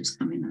positives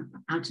coming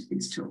out of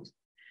these tools.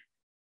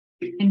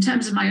 In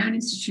terms of my own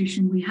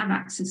institution, we have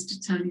access to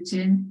turn it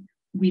in.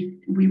 We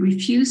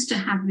refuse to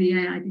have the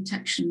AI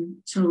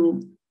detection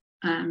tool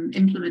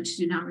implemented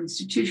in our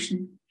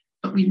institution,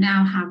 but we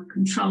now have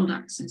controlled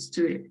access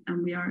to it,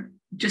 and we are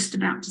just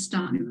about to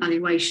start an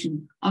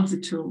evaluation of the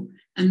tool,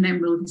 and then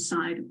we'll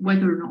decide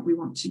whether or not we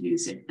want to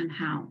use it and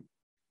how.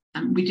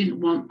 We didn't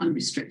want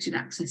unrestricted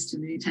access to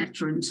the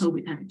detector until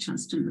we had a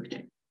chance to look at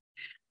it.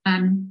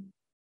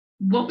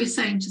 What we're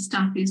saying to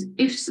staff is,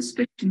 if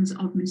suspicions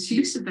of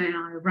misuse of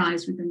AI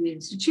arise within the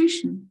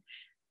institution,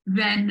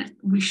 then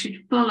we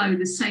should follow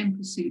the same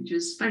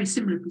procedures, very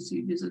similar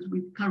procedures as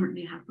we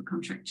currently have for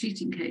contract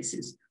cheating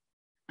cases.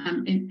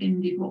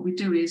 Indeed, what we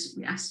do is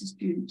we ask the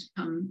student to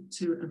come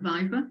to a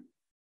viva.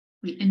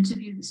 We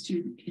interview the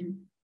student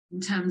in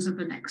terms of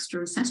an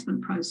extra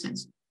assessment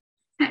process,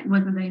 check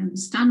whether they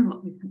understand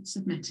what we've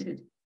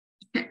submitted,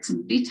 check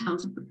some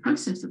details of the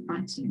process of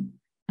writing,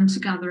 and to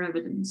gather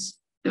evidence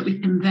that we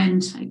can then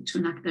take to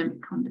an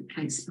academic conduct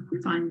case if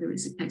we find there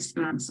is a case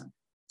to answer.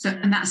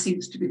 And that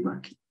seems to be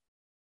working.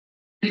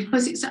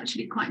 Because it's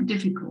actually quite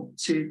difficult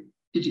to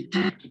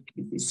detect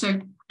cases. So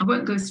I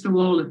won't go through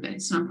all of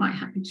this, and I'm quite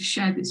happy to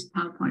share this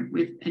PowerPoint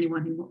with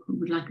anyone who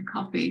would like a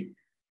copy.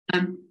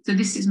 So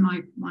this is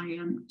my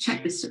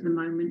checklist at the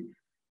moment.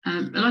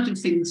 A lot of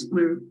things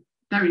we're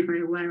very,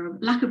 very aware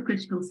of. Lack of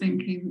critical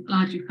thinking,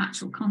 largely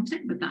factual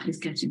content, but that is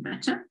getting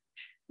better.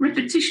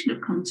 Repetition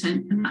of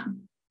content, and that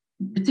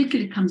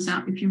particularly comes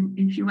out if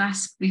you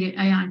ask the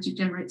AI to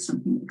generate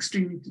something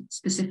extremely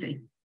specific,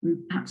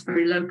 and perhaps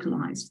very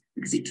localized,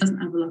 because it doesn't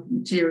have a lot of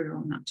material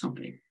on that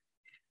topic.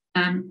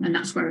 And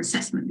that's where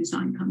assessment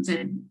design comes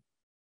in.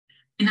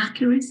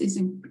 Inaccuracies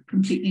in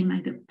completely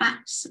made up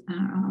facts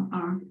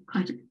are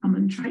quite a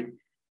common trait.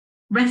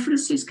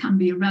 References can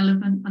be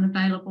irrelevant,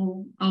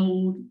 unavailable,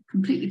 old,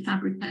 completely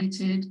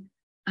fabricated.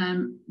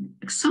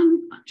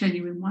 Some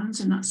genuine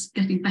ones, and that's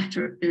getting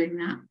better at doing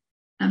that.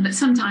 But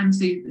sometimes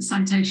the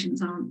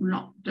citations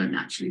don't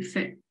actually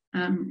fit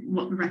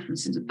what the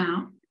reference is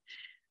about.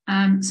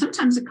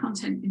 Sometimes the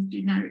content is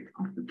generic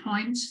off the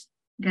point.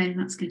 Again,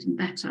 that's getting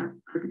better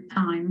over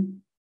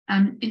time.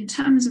 In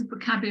terms of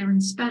vocabulary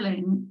and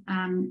spelling,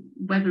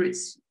 whether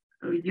it's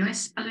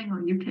US spelling or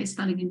UK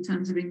spelling in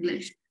terms of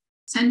English,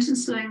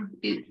 sentence length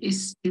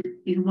is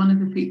one of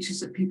the features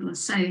that people are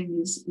saying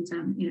is it's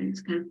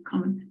kind of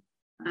common,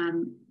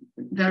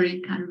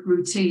 very kind of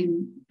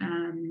routine,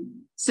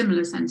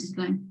 similar sentence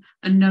length,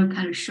 and no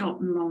kind of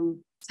short and long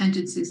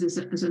sentences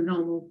as a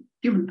normal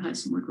human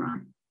person would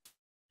write.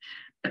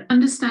 But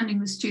understanding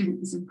the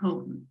student is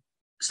important.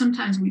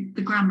 Sometimes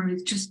the grammar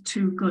is just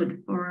too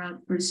good for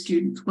a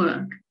student's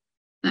work.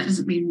 That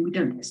doesn't mean we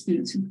don't get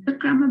students who good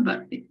grammar,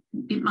 but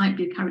it might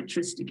be a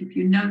characteristic. If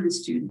you know the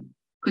student,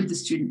 could the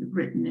student have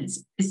written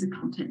this? Is the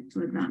content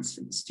too advanced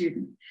for the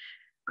student?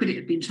 Could it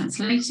have been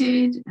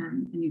translated?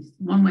 And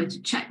one way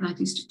to check that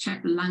is to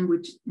check the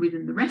language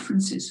within the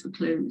references for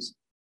clues.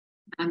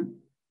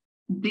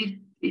 They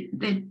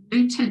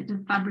do tend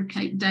to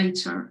fabricate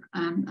data,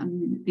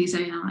 and these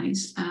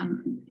AIs,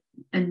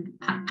 and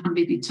that can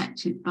be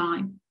detected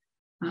by,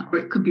 or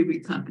it could be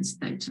repurposed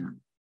data.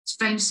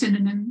 Strange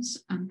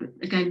synonyms, but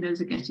again,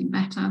 those are getting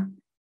better.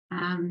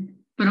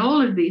 But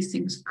all of these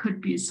things could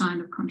be a sign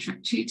of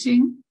contract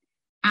cheating.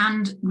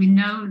 And we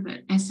know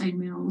that essay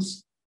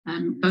mills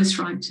and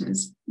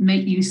ghostwriters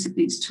make use of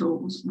these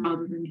tools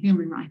rather than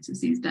human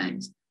writers these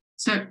days.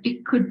 So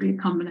it could be a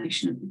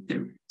combination of the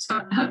two.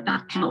 So I hope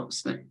that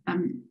helps, but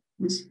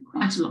there's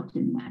quite a lot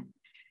in there.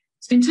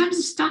 So in terms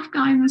of staff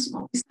guidance,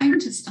 what we're saying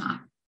to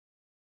staff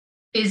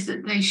is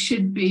that they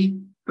should be,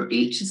 for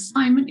each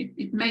assignment,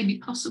 it may be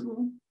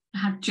possible to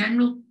have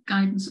general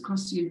guidance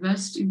across the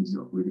university,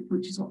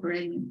 which is what we're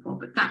aiming for,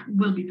 but that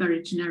will be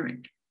very generic.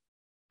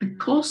 The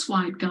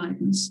course-wide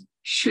guidance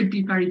should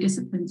be very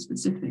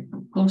discipline-specific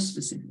or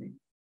course-specific,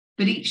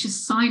 but each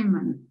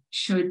assignment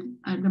should,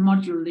 the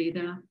module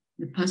leader,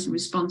 the person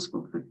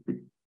responsible for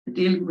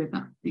dealing with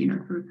that,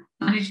 for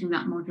managing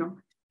that module,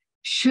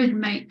 should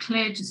make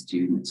clear to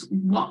students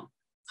what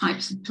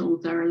types of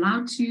tools they're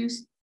allowed to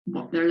use,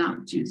 what they're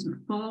allowed to use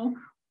them for,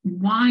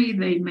 why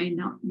they may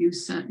not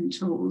use certain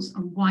tools,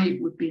 and why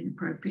it would be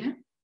inappropriate.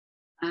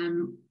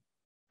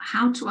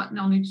 how to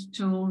acknowledge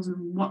tools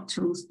and what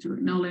tools to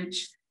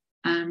acknowledge,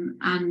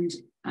 and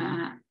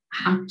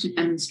how to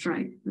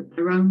demonstrate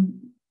that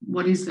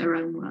what is their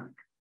own work.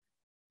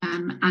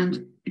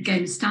 And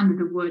again,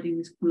 standard of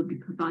wording will be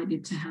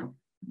provided to help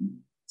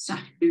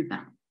staff do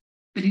that.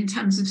 But in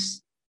terms of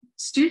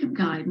student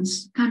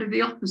guidance, kind of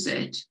the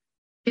opposite.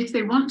 If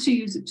they want to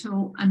use a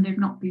tool and they've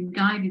not been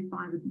guided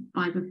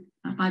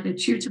by their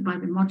tutor, by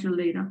the module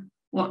leader,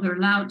 what they're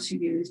allowed to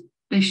use,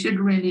 they should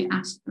really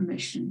ask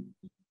permission.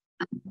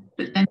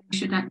 But then they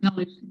should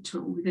acknowledge the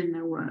tool within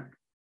their work.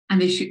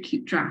 And they should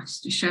keep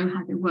drafts to show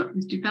how their work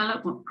was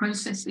developed, what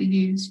process they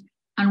used,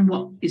 and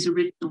what is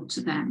original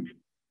to them.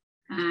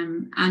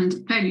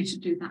 And failure to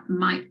do that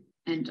might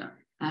end up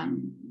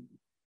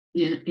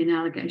in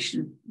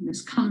allegation of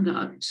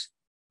misconduct.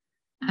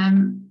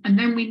 And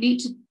then we need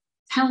to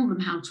tell them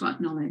how to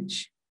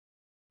acknowledge.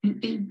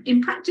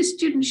 In practice,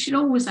 students should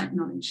always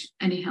acknowledge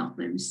any help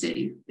they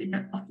receive. They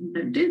often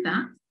don't do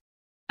that.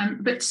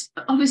 But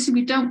obviously,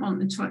 we don't want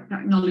them to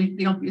acknowledge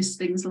the obvious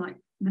things like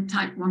the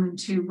type 1 and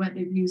 2 where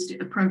they've used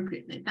it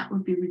appropriately. That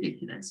would be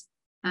ridiculous.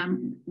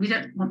 We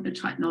don't want them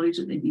to acknowledge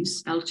that they've used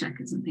spell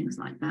checkers and things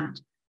like that.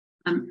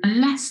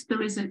 Unless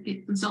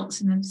it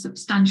results in a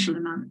substantial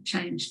amount of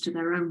change to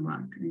their own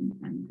work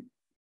and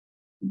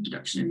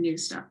introduction of new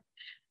stuff.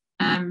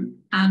 And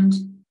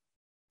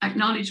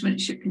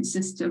acknowledgement should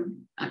consist of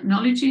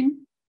acknowledging,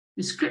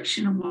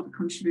 description of what the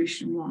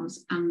contribution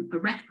was, and a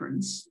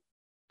reference.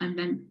 And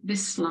then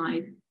this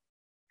slide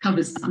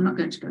covers, I'm not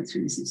going to go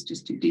through this, it's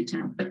just too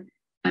detailed, but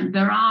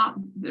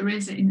there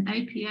is in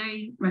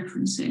APA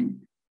referencing,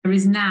 there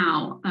is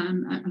now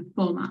a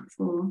format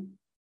for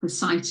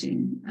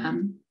citing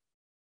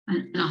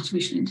an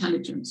artificial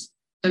intelligence.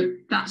 So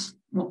that's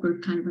what we're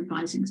kind of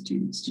advising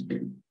students to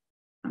do.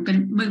 I'm going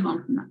to move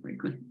on from that very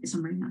quickly because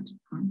I'm running out of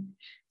time.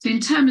 So in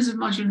terms of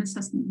modular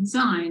assessment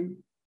design,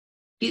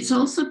 it's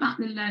also about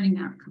the learning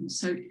outcomes.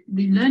 So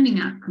the learning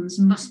outcomes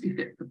must be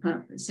fit for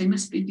purpose. They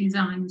must be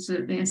designed so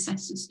that they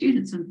assess the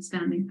student's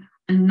understanding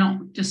and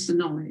not just the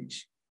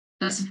knowledge.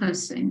 That's the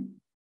first thing.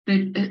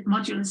 The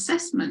modular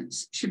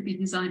assessments should be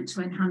designed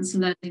to enhance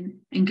learning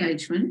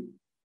engagement,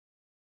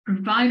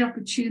 provide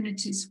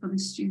opportunities for the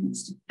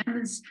students to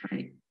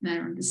demonstrate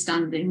their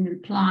understanding,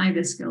 apply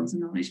their skills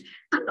and knowledge,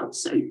 and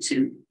also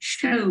to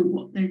show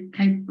what they're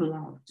capable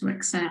of, to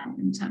excel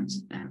in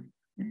terms of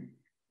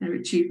their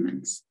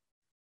achievements.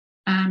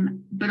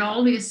 But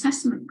all the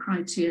assessment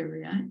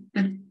criteria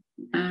that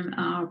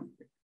are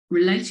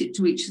related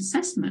to each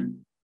assessment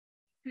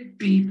should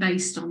be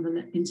based on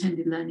the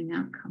intended learning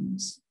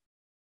outcomes.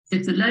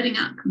 If the learning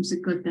outcomes are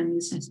good, then the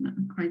assessment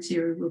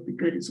criteria will be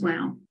good as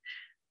well.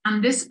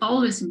 And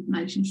all this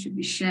information should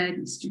be shared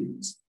with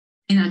students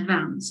in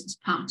advance as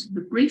part of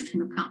the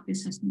briefing about the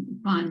assessment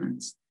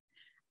requirements.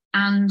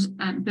 And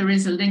there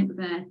is a link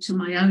there to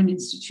my own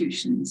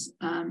institution's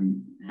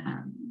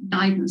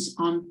guidance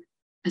on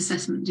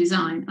assessment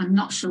design. I'm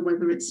not sure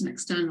whether it's an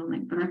external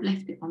link, but I've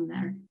left it on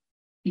there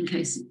in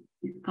case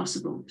it's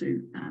possible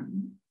to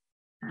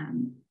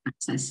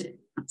access it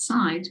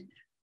outside.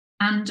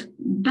 And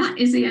that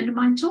is the end of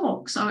my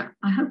talk. So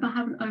I hope I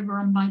haven't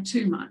overrun by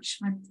too much.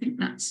 I think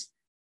that's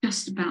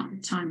just about the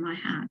time I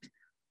had.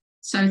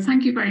 So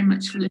thank you very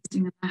much for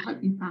listening, and I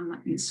hope you found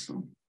that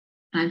useful.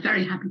 And I'm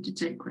very happy to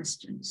take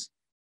questions.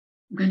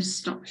 I'm going to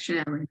stop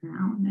sharing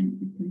now, and then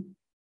we can.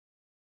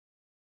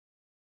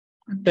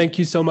 Okay. Thank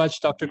you so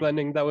much, Dr.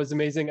 Glendinning. That was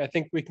amazing. I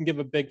think we can give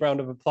a big round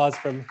of applause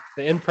from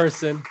the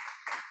in-person.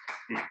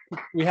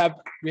 We have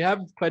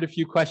quite a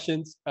few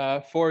questions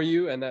for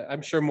you, and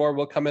I'm sure more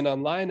will come in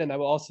online, and I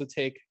will also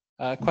take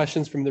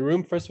questions from the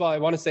room. First of all, I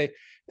want to say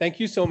thank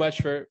you so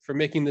much for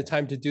making the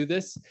time to do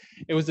this.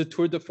 It was a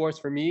tour de force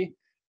for me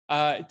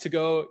to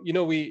go. You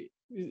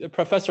know,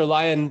 Professor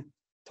Lyon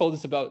told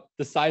us about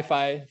the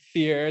sci-fi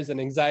fears and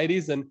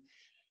anxieties, and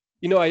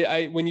you know,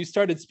 I when you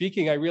started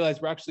speaking, I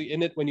realized we're actually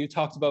in it. When you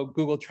talked about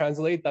Google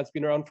Translate, that's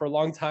been around for a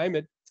long time.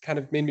 It kind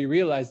of made me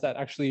realize that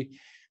actually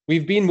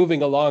we've been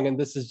moving along, and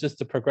this is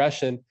just a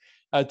progression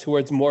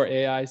towards more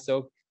AI.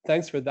 So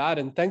thanks for that,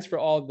 and thanks for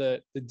all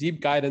the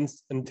deep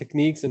guidance and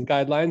techniques and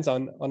guidelines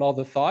on all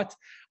the thought.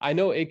 I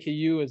know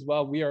AKU as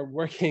well, we are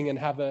working and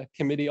have a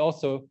committee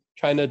also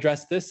trying to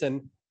address this,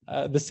 and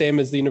the same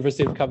as the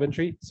University of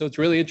Coventry. So it's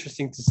really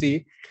interesting to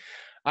see.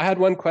 I had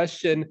one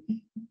question.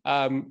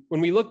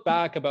 When we look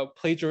back about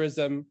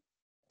plagiarism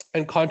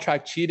and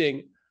contract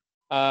cheating,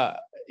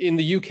 in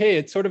the UK,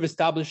 it's sort of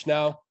established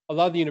now. A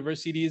lot of the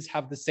universities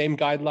have the same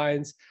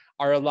guidelines,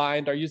 are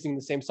aligned, are using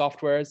the same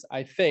softwares,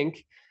 I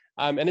think.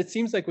 And it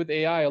seems like with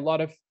AI, a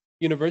lot of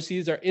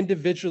universities are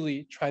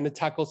individually trying to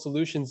tackle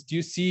solutions. Do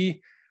you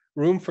see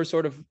room for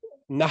sort of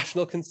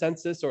national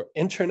consensus or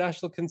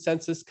international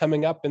consensus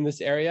coming up in this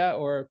area?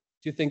 Or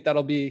do you think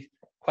that'll be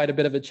quite a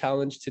bit of a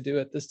challenge to do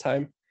at this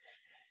time?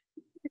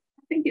 I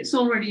think it's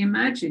already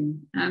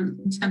emerging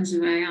in terms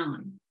of AI.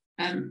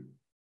 And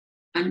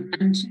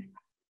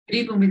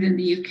even within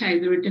the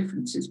UK, there are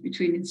differences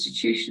between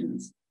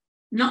institutions,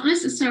 not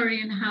necessarily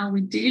in how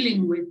we're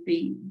dealing with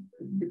the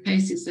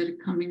cases that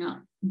are coming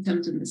up in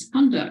terms of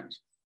misconduct,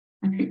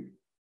 I think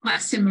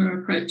quite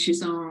similar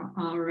approaches are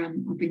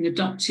being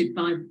adopted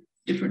by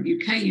different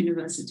UK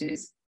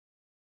universities,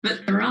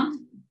 but there are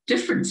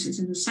differences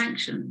in the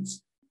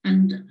sanctions.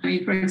 And I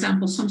mean, for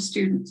example,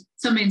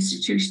 some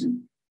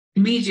institution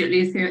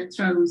immediately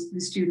throws the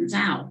students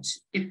out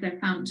if they're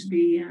found to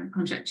be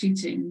contract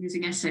cheating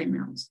using essay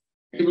mills.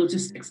 They will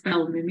just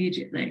expel them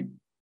immediately.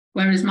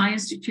 Whereas my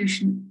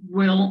institution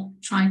will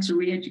try to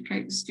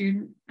re-educate the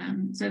student.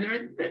 So there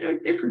are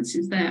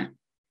differences there.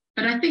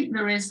 But I think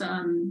there is,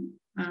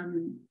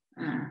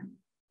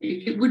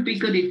 it would be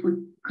good if we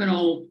could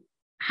all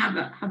have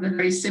a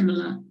very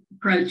similar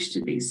approach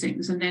to these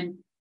things, and then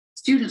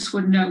students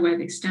would know where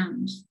they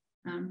stand.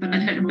 But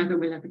I don't know whether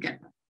we'll ever get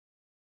that.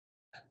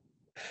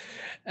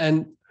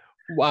 And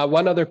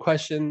one other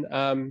question,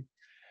 a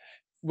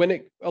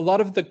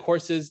lot of the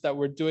courses that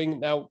we're doing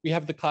now, we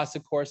have the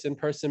classic course in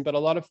person, but a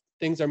lot of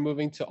things are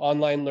moving to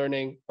online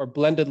learning or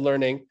blended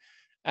learning.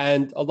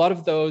 And a lot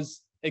of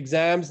those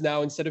exams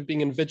now, instead of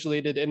being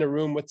invigilated in a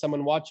room with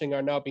someone watching,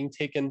 are now being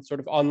taken sort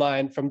of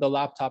online from the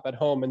laptop at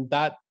home. And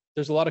that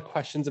there's a lot of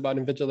questions about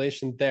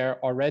invigilation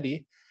there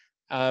already.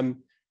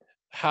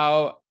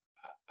 How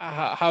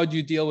do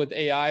you deal with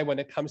AI when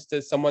it comes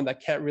to someone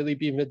that can't really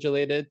be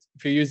invigilated?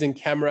 If you're using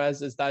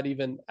cameras, is that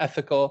even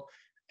ethical?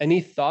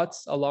 Any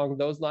thoughts along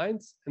those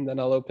lines? And then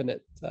I'll open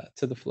it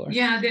to the floor.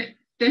 Yeah,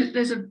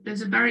 there's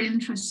a very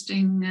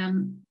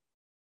interesting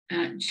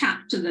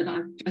chapter that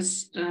I've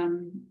just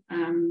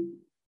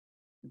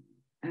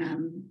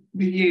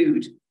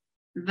reviewed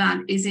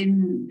that is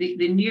in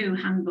the new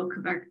handbook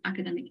of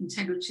academic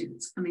integrity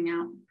that's coming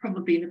out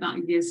probably in about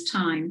a year's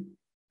time.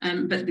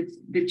 But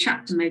the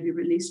chapter may be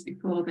released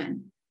before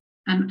then.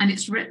 And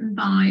it's written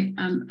by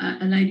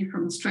a lady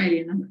from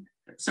Australia.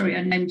 Sorry,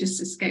 her name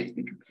just escaped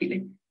me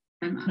completely.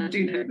 And I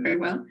do know it very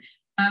well.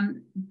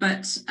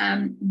 But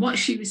what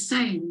she was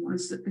saying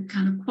was that the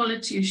kind of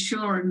quality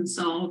assurance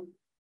of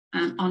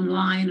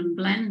online and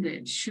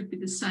blended should be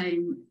the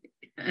same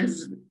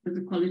as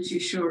the quality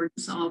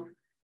assurance of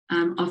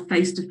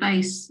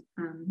face-to-face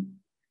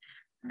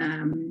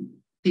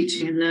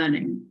teaching and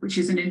learning, which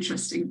is an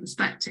interesting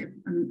perspective,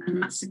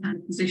 and that's the kind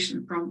of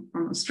position from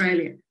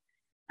Australia.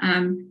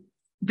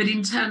 But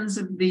in terms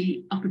of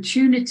the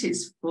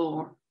opportunities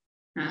for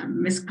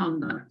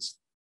misconduct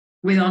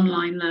with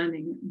online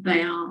learning,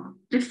 they are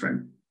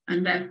different,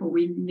 and therefore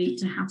we need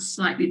to have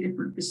slightly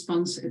different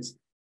responses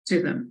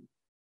to them.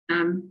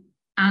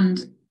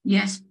 And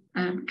yes,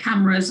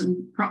 cameras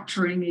and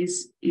proctoring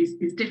is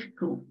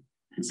difficult,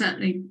 and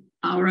certainly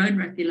our own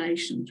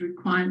regulations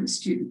require the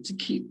student to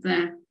keep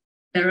their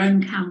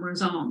own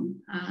cameras on,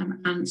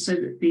 and so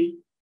that the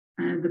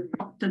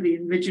proctor, the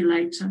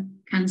invigilator,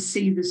 can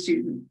see the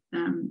student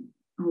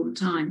all the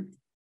time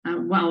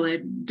while they're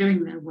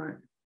doing their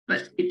work.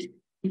 But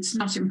it's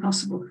not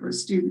impossible for a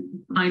student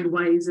to find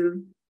ways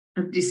of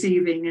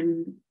deceiving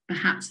and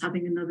perhaps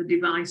having another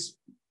device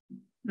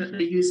that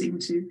they're using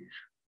to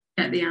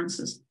get the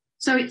answers.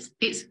 So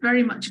it's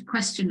very much a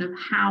question of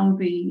how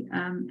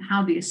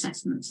the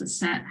assessments are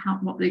set,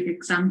 what the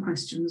exam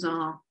questions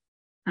are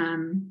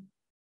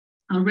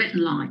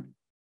written like.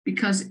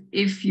 Because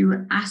if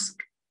you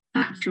ask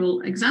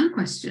actual exam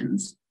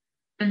questions,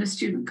 then the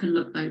student can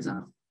look those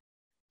up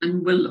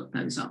and will look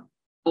those up,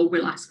 or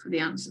will ask for the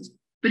answers.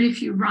 But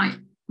if you write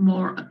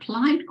more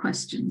applied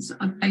questions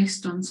that are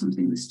based on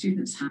something the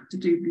students had to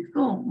do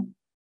before,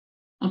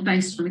 or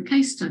based on a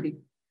case study,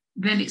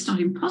 then it's not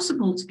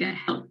impossible to get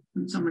help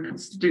from someone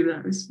else to do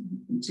those,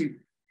 and to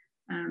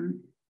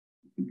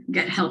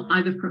get help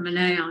either from an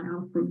AI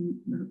or from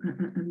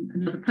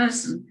another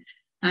person.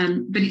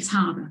 But it's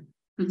harder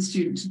for the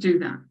student to do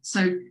that.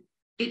 So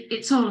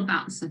it's all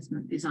about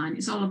assessment design.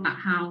 It's all about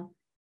how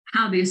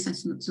the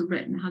assessments are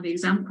written, how the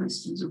exam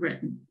questions are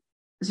written.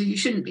 So you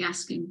shouldn't be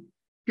asking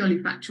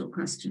purely factual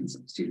questions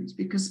of students,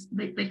 because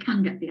they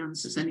can get the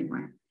answers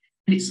anyway.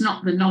 And it's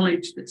not the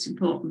knowledge that's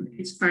important.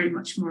 It's very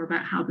much more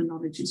about how the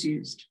knowledge is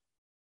used.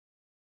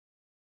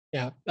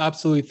 Yeah,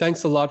 absolutely.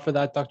 Thanks a lot for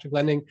that, Dr.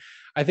 Glendinning.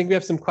 I think we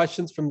have some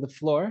questions from the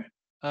floor.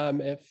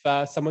 If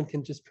someone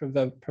can just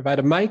provide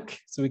a mic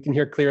so we can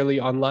hear clearly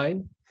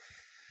online.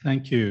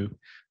 Thank you.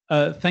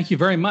 Thank you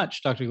very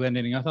much, Dr.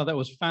 Glendinning. I thought that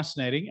was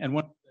fascinating. And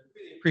what I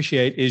really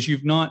appreciate is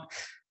you've not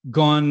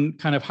gone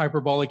kind of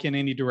hyperbolic in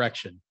any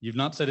direction. You've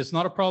not said it's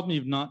not a problem.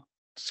 You've not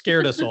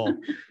scared us all.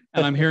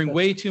 And I'm hearing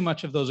way too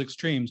much of those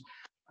extremes.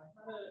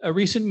 A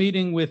recent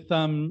meeting with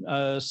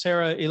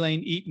Sarah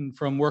Elaine Eaton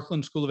from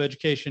Workland School of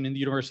Education in the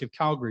University of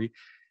Calgary,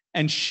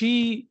 and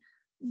she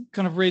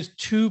kind of raised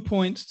 2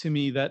 points to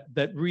me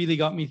that really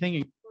got me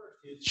thinking.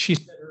 She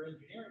said her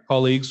engineering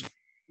colleagues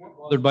weren't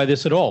bothered by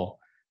this at all.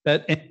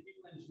 That in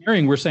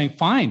engineering, we're saying,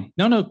 fine,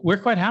 no, we're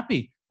quite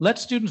happy. Let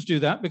students do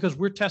that because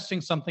we're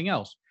testing something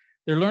else.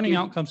 Their learning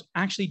outcomes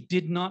actually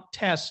did not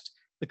test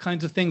the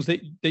kinds of things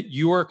that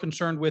you are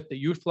concerned with, that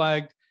you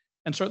flagged,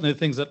 and certainly the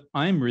things that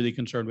I'm really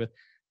concerned with.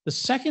 The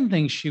second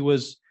thing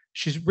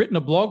she's written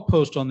a blog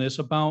post on this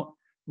about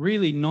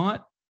really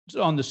not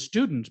on the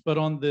students, but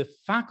on the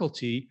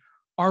faculty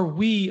are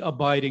we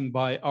abiding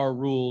by our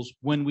rules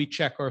when we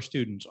check our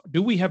students?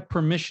 Do we have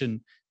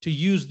permission to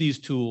use these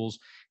tools?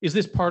 Is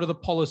this part of the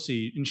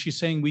policy? And she's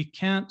saying we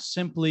can't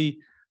simply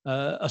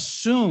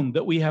assume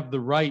that we have the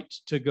right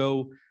to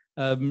go,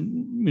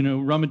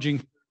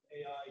 rummaging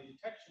AI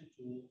detection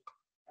tool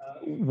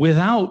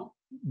without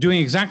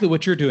doing exactly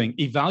what you're doing.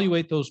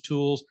 Evaluate those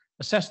tools,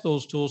 assess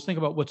those tools, think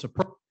about what's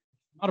appropriate,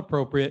 not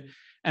appropriate.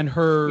 And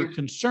her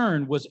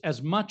concern was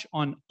as much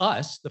on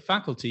us, the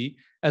faculty,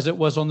 as it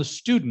was on the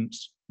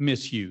students'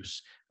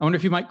 misuse. I wonder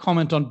if you might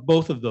comment on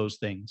both of those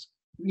things.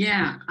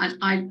 Yeah,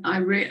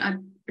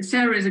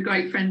 Sarah is a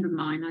great friend of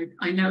mine.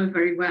 I know her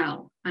very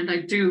well, and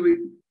I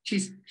do.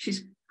 She's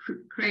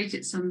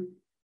created some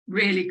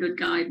really good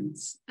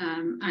guidance,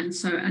 and I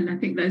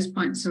think those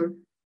points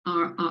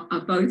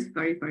are both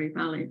very, very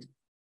valid.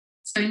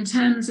 So in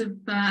terms of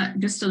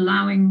just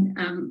allowing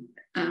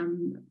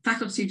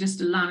faculty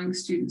just allowing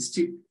students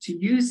to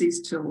use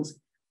these tools,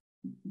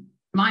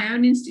 my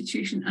own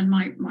institution and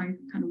my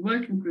kind of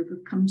working group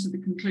have come to the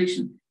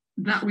conclusion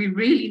that we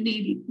really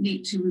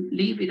need to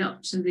leave it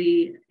up to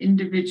the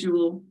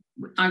individual.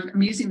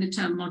 I'm using the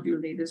term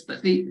module leaders, but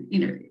at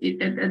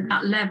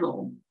that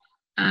level,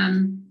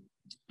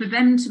 for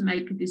them to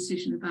make a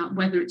decision about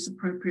whether it's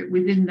appropriate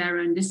within their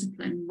own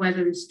discipline,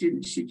 whether the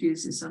students should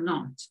use this or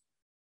not.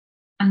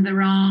 And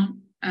there are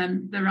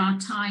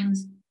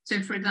times. So,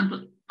 for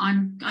example,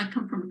 I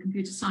come from a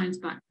computer science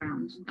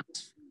background.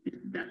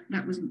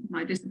 That was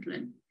my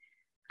discipline,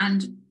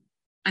 and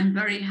I'm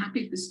very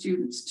happy for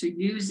students to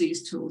use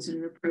these tools in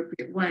an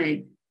appropriate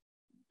way.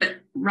 But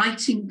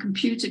writing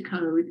computer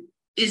code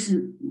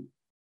isn't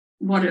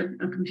what a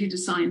computer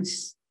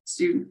science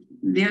student,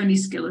 the only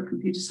skill a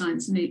computer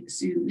science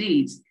student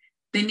needs.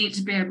 They need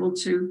to be able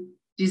to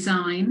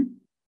design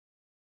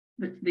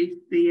the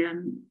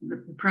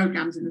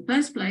programs in the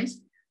first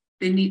place.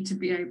 They need to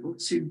be able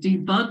to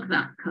debug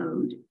that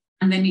code,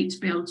 and they need to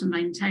be able to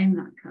maintain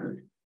that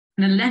code.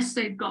 And unless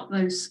they've got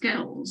those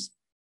skills,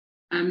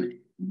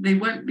 they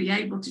won't be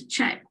able to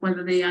check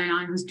whether the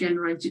AI has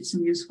generated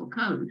some useful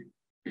code.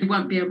 They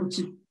won't be able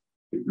to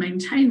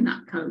maintain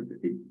that code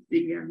that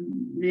the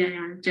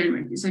AI has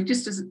generated. So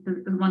just as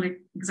one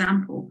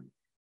example,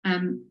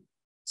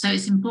 so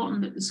it's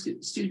important that the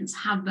students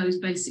have those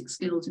basic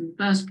skills in the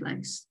first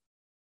place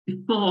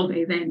before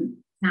they then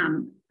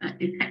can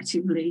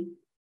effectively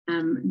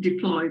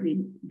deploy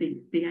the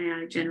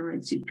AI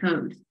generated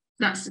code.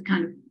 That's the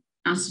kind of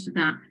answer to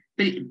that.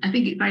 But I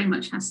think it very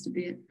much has to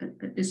be at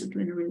a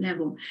disciplinary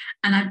level.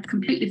 And I've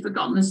completely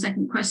forgotten the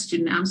second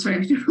question now. I'm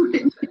sorry.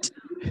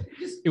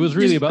 It was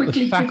really about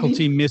the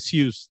faculty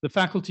misuse, the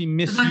faculty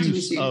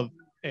misuse of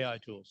AI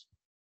tools.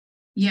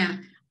 Yeah,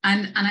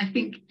 and I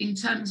think in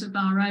terms of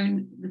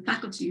the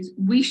faculties,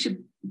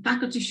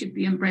 faculty should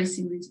be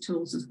embracing these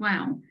tools as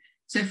well.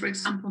 So, for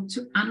example,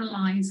 to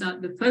analyse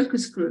the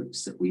focus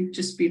groups that we've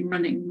just been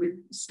running with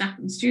staff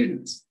and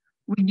students,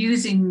 we're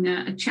using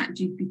a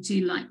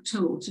ChatGPT-like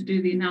tool to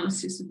do the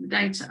analysis of the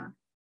data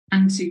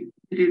and to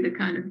do the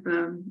kind of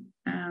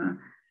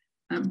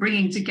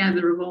bringing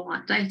together of all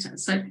that data.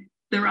 So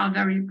there are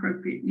very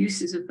appropriate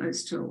uses of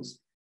those tools,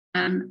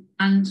 so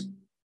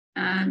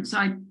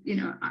I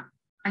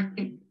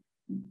think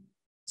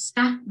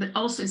staff, but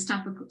also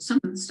some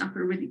of the staff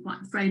are really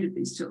quite afraid of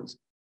these tools.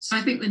 So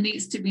I think there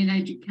needs to be an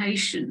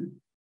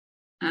education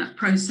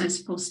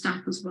process for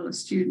staff as well as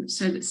students,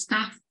 so that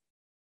staff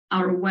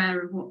are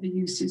aware of what the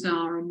uses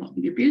are and what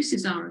the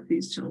abuses are of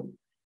these tools.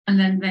 And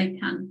then they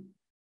can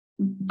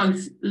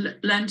both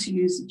learn to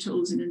use the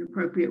tools in an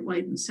appropriate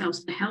way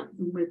themselves to help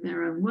them with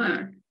their own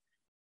work,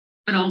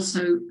 but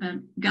also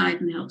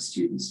guide and help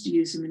students to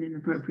use them in an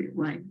appropriate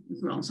way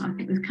as well. So I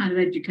think there's kind of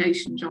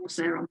education jobs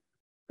there on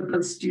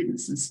both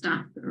students and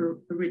staff that are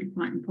really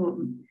quite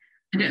important.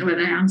 I don't know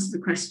whether I answered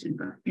the question,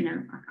 but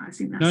I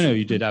think that's... No,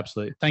 you did,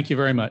 absolutely. Thank you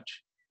very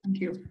much. Thank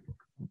you.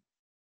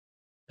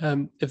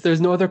 If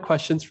there's no other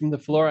questions from the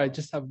floor, I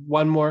just have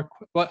one more.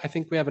 Well, I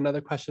think we have another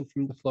question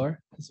from the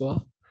floor as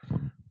well.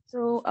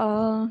 So,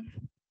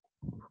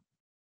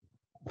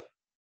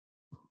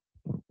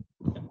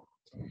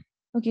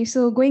 okay,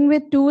 so going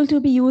with tool to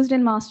be used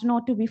and master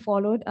not to be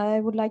followed, I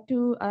would like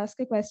to ask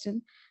a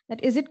question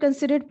that is it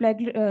considered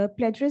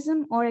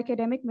plagiarism or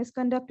academic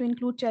misconduct to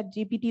include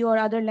ChatGPT or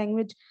other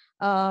language,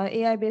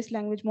 AI-based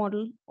language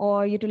model,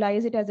 or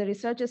utilize it as a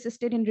research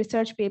assistant in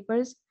research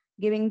papers,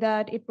 given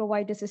that it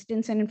provides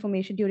assistance and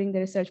information during the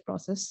research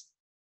process?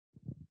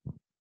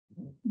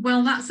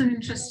 Well, that's an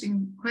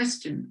interesting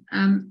question.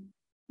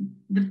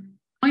 The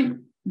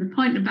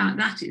point about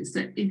that is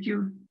that if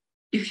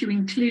you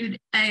include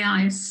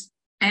AI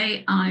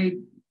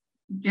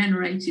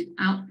generated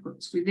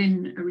outputs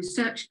within a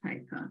research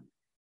paper,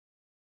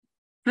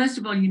 first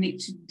of all, you need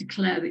to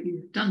declare that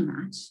you've done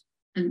that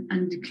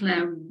and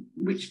declare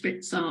which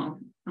bits are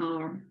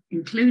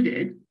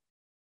included.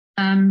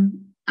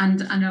 And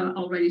I know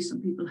already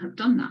some people have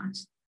done that.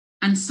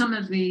 And some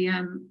of the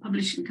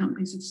publishing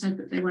companies have said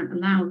that they won't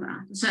allow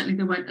that. Certainly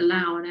they won't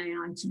allow an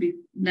AI to be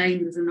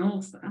named as an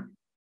author,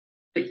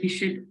 but you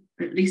should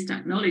at least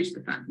acknowledge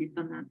the fact you've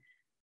done that.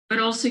 but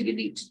also you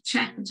need to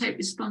check and take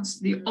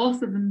responsibility. The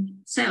author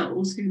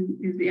themselves, who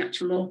is the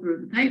actual author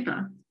of the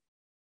paper,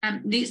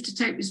 needs to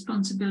take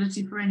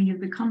responsibility for any of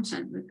the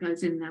content that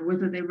goes in there,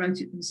 whether they wrote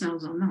it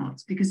themselves or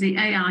not, because the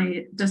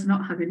AI does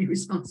not have any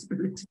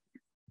responsibility.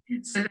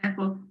 So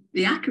therefore,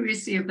 the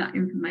accuracy of that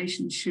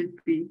information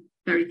should be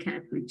very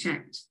carefully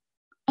checked.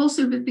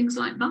 Also with things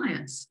like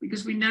bias,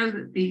 because we know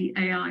that the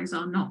AIs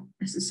are not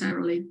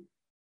necessarily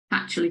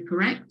factually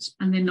correct,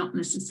 and they're not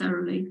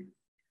necessarily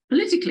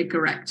politically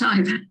correct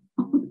either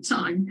all the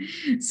time.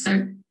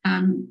 So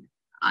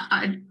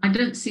I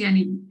don't see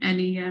any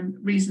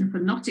reason for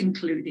not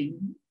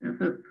including,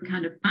 for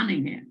kind of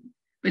banning it,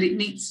 but it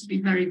needs to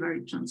be very,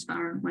 very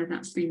transparent where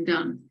that's been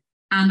done.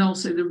 And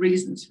also the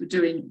reasons for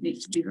doing it need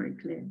to be very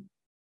clear.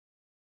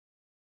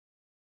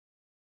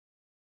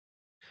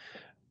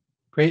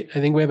 Great.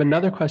 I think we have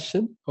another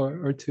question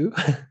or two.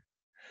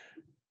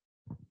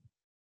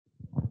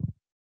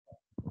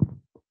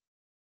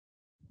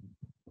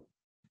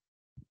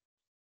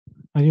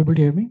 Are you able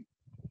to hear me?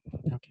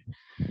 Okay.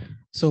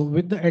 So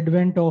with the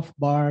advent of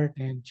BART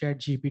and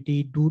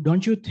ChatGPT,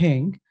 don't you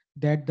think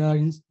that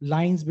the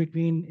lines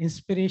between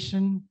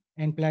inspiration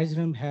and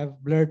plagiarism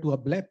have blurred to a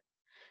blip?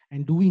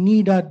 And do we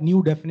need a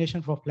new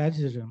definition for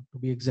plagiarism, to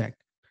be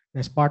exact?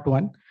 That's part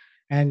one.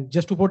 And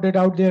just to put it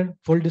out there,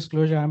 full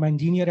disclosure, I'm an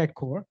engineer at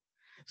core.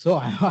 So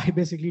I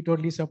basically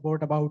totally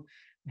support about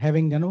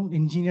having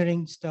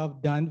engineering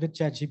stuff done with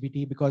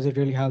ChatGPT because it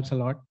really helps a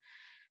lot.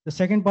 The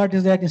second part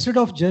is that instead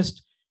of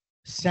just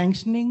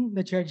sanctioning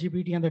the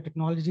ChatGPT and the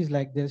technologies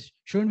like this,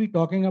 shouldn't we be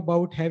talking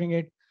about having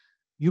it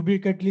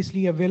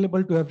ubiquitously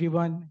available to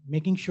everyone,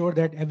 making sure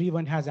that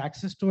everyone has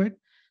access to it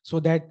so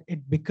that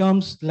it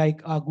becomes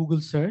like a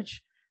Google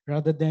search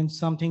rather than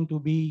something to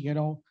be,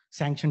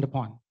 sanctioned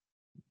upon?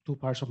 Two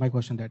parts of my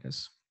question, that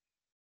is.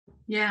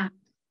 Yeah,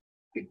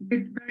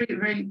 good,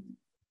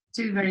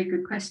 two very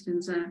good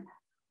questions.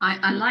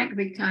 I like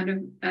the kind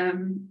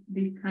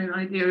of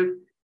idea of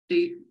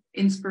the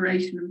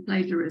inspiration and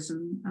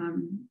plagiarism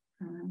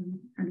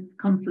and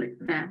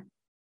conflict there.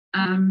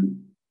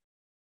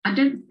 I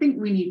don't think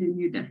we need a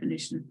new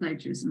definition of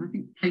plagiarism. I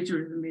think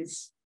plagiarism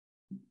is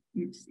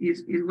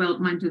well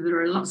minded. There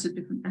are lots of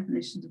different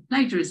definitions of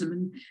plagiarism,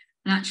 and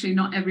actually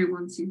not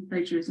everyone sees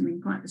plagiarism in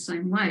quite the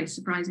same way,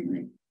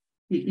 surprisingly,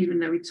 even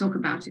though we talk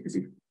about it as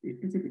if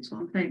it's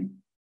one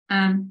thing.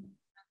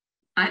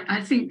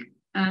 I think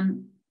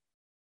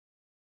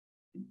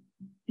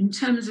in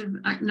terms of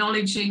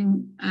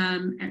acknowledging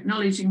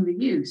the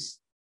use,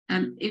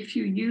 if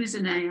you use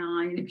an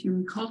AI, and if you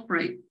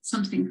incorporate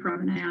something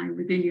from an AI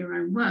within your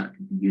own work,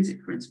 if you use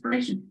it for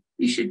inspiration,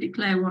 you should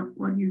declare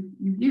what you've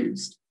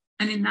used.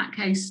 And in that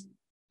case,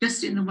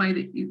 just in the way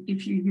that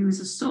if you use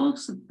a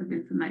source of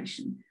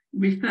information,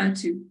 refer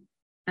to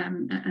a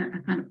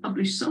kind of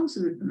published source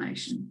of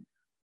information,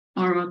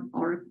 or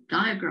a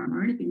diagram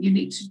or anything, you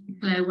need to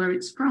declare where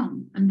it's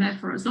from. And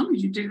therefore, as long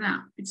as you do that,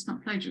 it's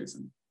not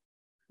plagiarism.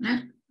 No?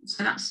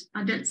 So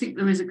I don't think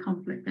there is a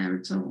conflict there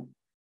at all.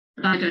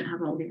 But I don't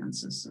have all the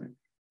answers.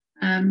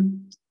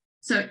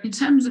 So in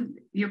terms of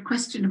your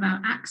question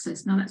about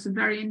access, now that's a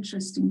very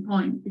interesting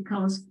point,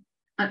 because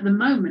at the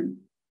moment,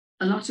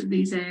 a lot of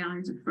these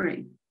AIs are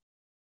free.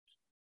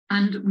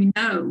 And we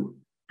know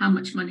how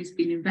much money has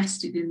been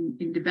invested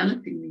in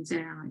developing these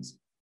AIs.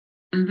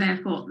 And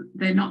therefore,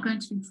 they're not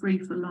going to be free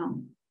for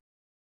long.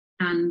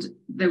 And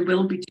there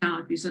will be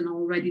charges, and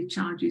already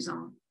charges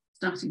are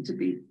starting to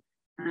be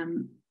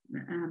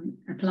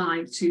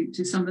applied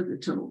to some of the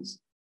tools.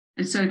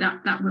 And so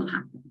that will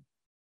happen.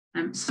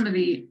 Some of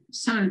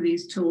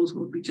these tools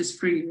will be just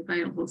freely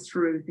available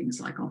through things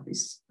like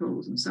Office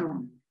tools and so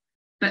on.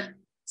 But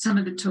some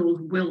of the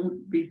tools will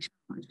be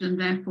charged, and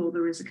therefore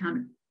there is a kind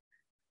of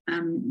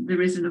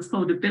there is an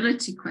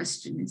affordability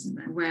question, isn't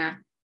there,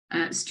 where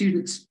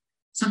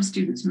some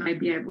students may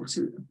be able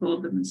to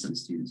afford them and some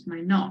students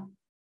may not.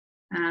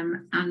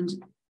 And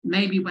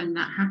maybe when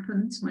that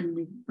happens,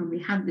 when we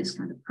have this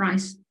kind of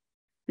price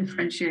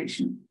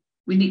differentiation,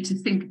 we need to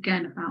think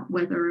again about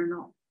whether or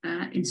not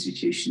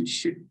institutions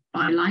should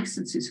buy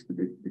licenses for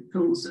the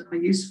tools that are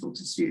useful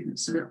to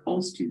students, so that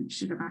all students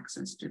should have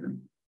access to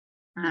them.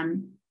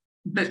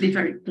 But be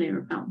very clear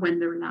about when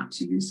they're allowed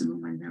to use them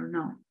and when they're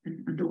not,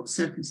 and under what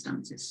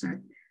circumstances. So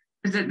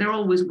there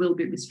always will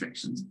be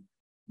restrictions,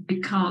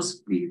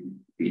 because we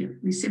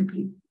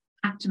simply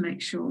have to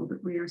make sure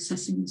that we are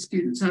assessing the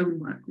students' own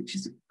work, which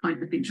is the point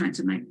I've been trying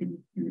to make in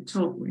the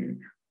talk, really,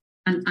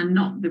 and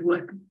not the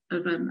work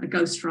of a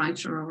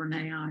ghostwriter or an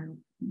AI or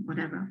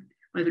whatever,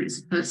 whether it's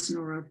a person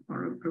or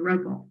a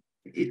robot.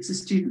 It's a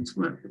student's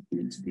work that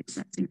we need to be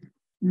assessing,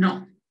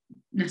 not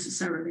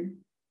necessarily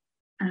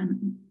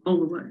all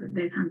the work that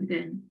they've handed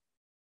in.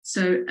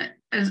 So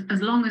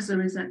as long as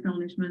there is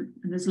acknowledgement,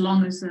 and as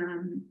long as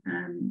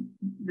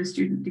the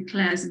student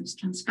declares and is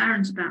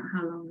transparent about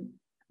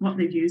what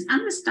they've used,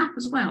 and the staff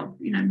as well,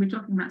 we're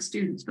talking about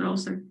students, but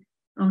also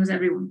as long as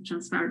everyone's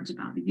transparent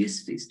about the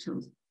use of these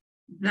tools,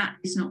 that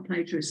is not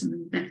plagiarism,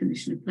 and the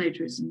definition of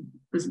plagiarism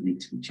doesn't need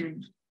to be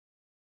changed,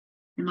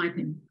 in my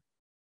opinion.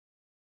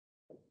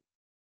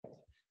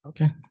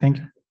 Okay, thank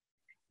you.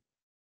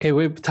 Okay,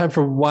 we have time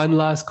for one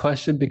last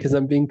question because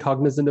I'm being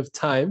cognizant of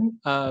time.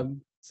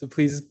 So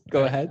please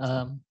go ahead.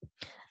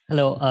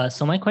 Hello.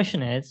 So my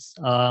question is,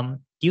 do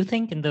you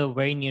think in the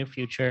very near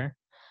future,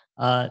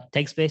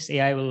 text-based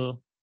AI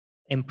will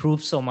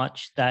improve so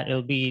much that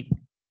it'll be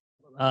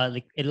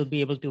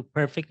able to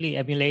perfectly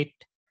emulate,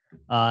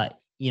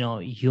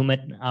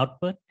 human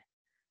output?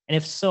 And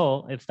if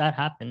so, if that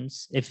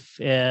happens, if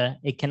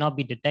it cannot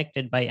be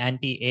detected by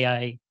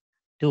anti-AI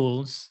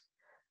tools,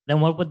 then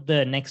what would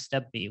the next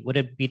step be? Would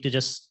it be to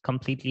just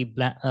completely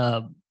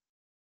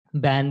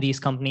ban these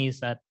companies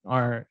that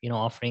are,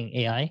 offering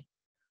AI,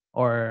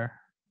 or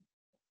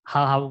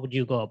how would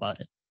you go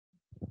about it?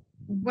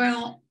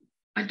 Well,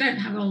 I don't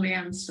have all the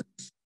answers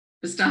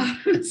for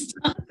starters.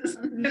 I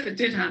never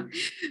did have.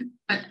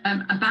 But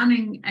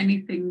banning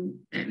anything,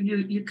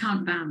 you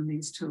can't ban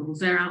these tools.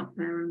 They're out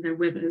there and they're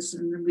with us,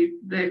 and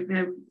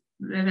they're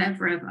there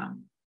forever.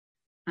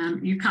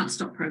 You can't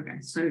stop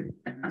progress. So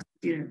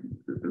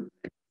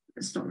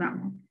stop that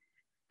one.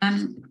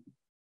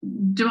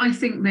 Do I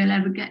think they'll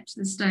ever get to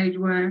the stage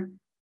where,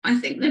 I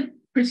think they're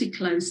pretty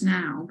close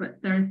now,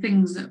 but there are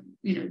things that,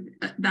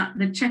 that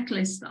the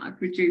checklist that I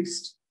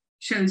produced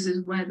shows us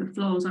where the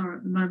flaws are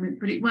at the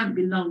moment, but it won't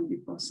be long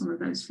before some of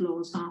those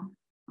flaws are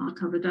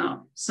covered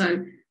up.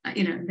 So,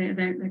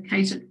 they're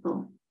catered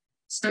for.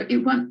 So I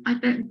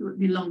don't think it would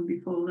be long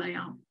before they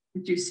are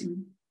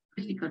producing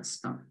pretty good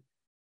stuff.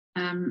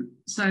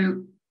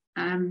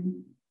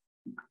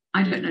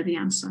 I don't know the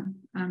answer,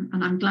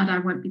 and I'm glad I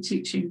won't be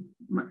teaching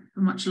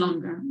for much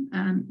longer,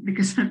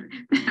 because I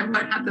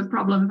won't have the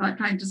problem about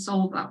trying to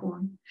solve that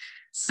one.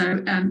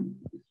 So, I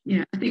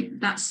think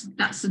that's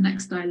the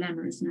next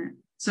dilemma, isn't it?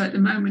 So at the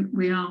moment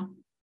we are.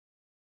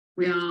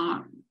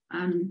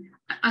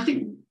 I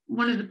think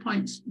one of the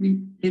points we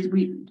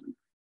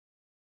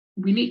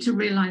need to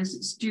realise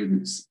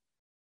that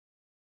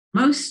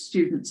most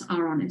students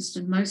are honest,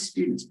 and most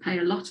students pay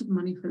a lot of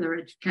money for their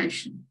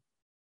education.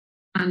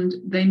 And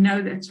they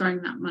know they're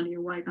throwing that money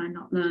away by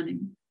not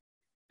learning,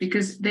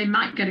 because they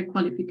might get a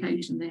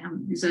qualification they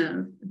haven't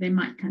deserved. They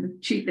might kind of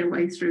cheat their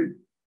way through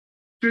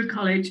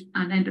college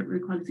and end up with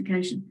a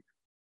qualification.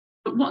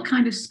 But what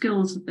kind of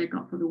skills have they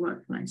got for the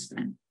workplace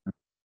then?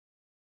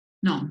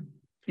 None,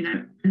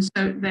 And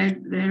so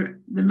the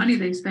money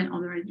they spent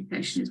on their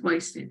education is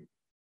wasted,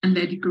 and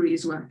their degree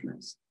is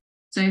worthless.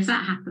 So if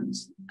that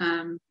happens,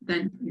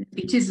 then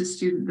it is the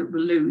student that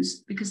will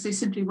lose, because they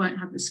simply won't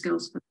have the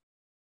skills for.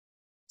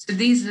 So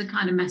these are the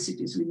kind of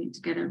messages we need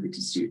to get over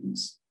to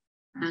students.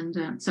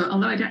 And so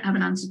although I don't have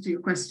an answer to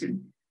your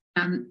question,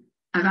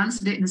 I've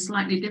answered it in a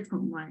slightly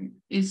different way,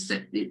 is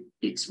that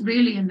it's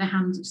really in the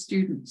hands of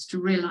students to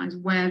realise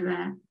where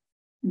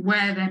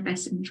their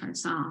best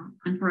interests are,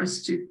 and for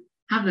us to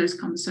have those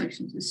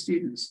conversations with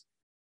students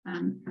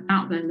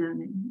about their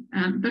learning,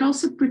 but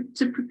also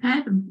to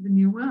prepare them for the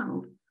new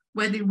world,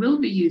 where they will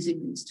be using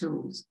these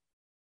tools.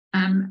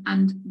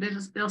 And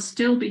there'll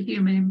still be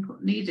human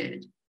input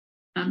needed,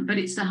 but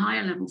it's the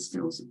higher level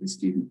skills that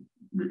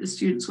the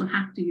students will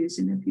have to use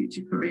in their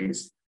future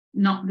careers,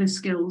 not the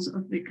skills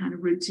of the kind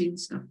of routine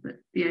stuff that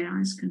the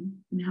AIs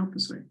can help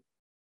us with.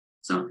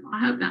 So I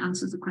hope that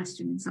answers the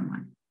question in some way.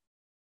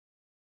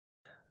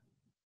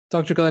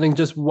 Dr. Glendinning,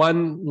 just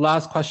one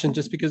last question,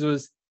 just because it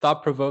was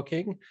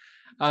thought-provoking.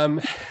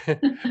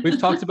 We've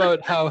talked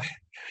about how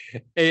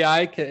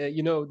AI,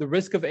 the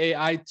risk of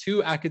AI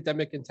to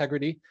academic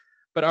integrity,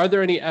 but are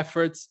there any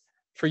efforts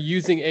for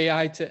using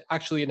AI to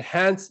actually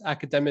enhance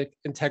academic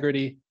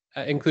integrity,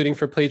 including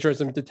for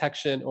plagiarism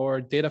detection or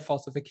data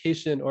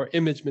falsification or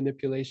image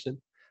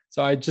manipulation?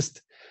 So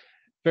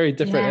very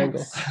different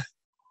angle.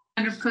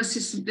 And of course,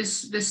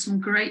 there's some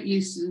great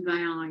uses of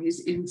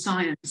AIs in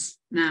science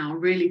now,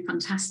 really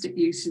fantastic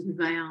uses of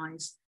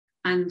AIs.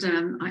 And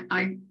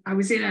I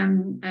was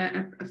in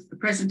a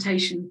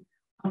presentation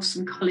of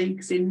some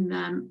colleagues in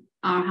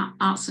our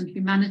Arts and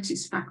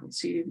Humanities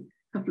faculty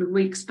a couple of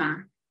weeks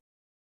back.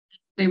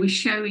 They were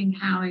showing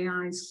how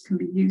AIs can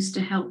be used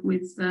to help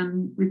with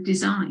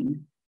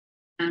design,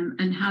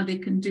 and how they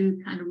can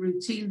do kind of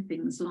routine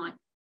things like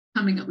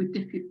coming up with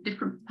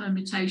different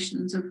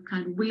permutations of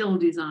kind of wheel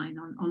design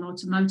on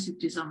automotive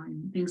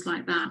design, things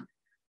like that.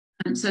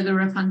 And so there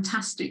are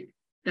fantastic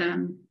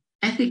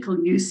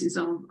ethical uses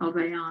of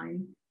AI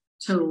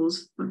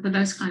tools for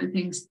those kind of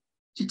things,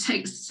 to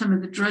take some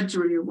of the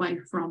drudgery away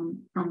from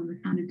the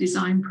kind of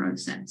design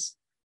process.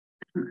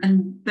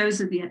 And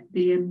those are the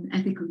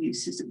ethical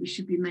uses that we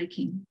should be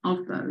making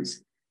of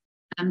those.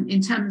 In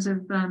terms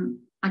of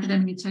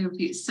academic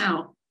integrity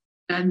itself,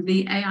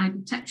 the AI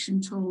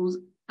detection tools,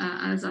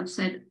 as I've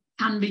said,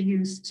 can be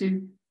used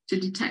to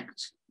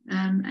detect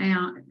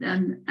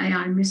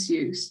AI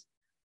misuse.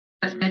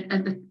 But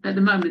at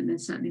the moment, they're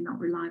certainly not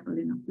reliable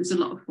enough. There's a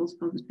lot of false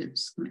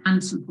positives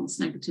and some false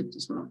negatives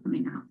as well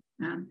coming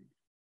out.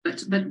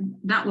 But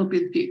that will be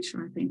the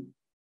future, I think.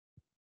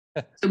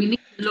 So we need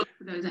to look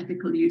for those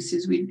ethical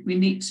uses. We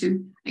need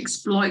to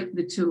exploit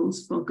the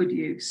tools for good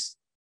use,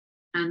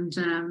 and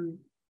learn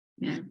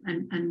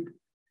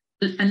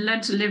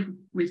to live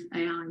with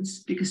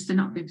AIs because they're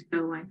not going to go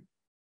away.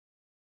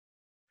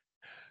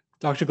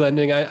 Dr.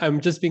 Glendinning, I'm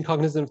just being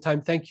cognizant of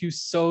time. Thank you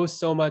so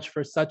much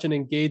for such an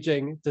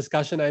engaging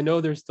discussion. I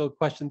know there's still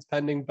questions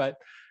pending, but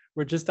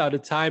we're just out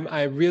of time.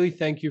 I really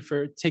thank you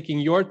for taking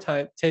your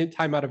time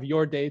out of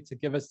your day to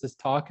give us this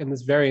talk and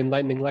this very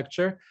enlightening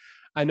lecture.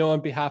 I know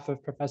on behalf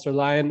of Professor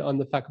Lyon on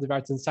the Faculty of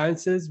Arts and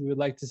Sciences, we would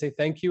like to say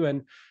thank you.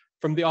 And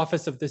from the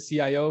office of the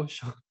CIO,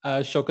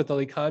 Shaukat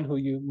Ali Khan, who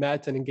you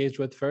met and engaged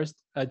with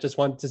first, I just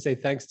wanted to say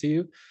thanks to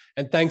you.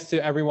 And thanks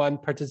to everyone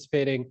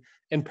participating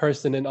in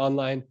person and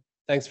online.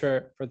 Thanks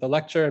for the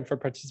lecture and for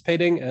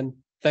participating. And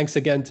thanks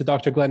again to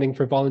Dr. Glendinning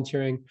for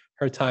volunteering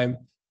her time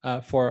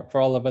for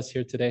all of us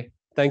here today.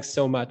 Thanks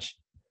so much.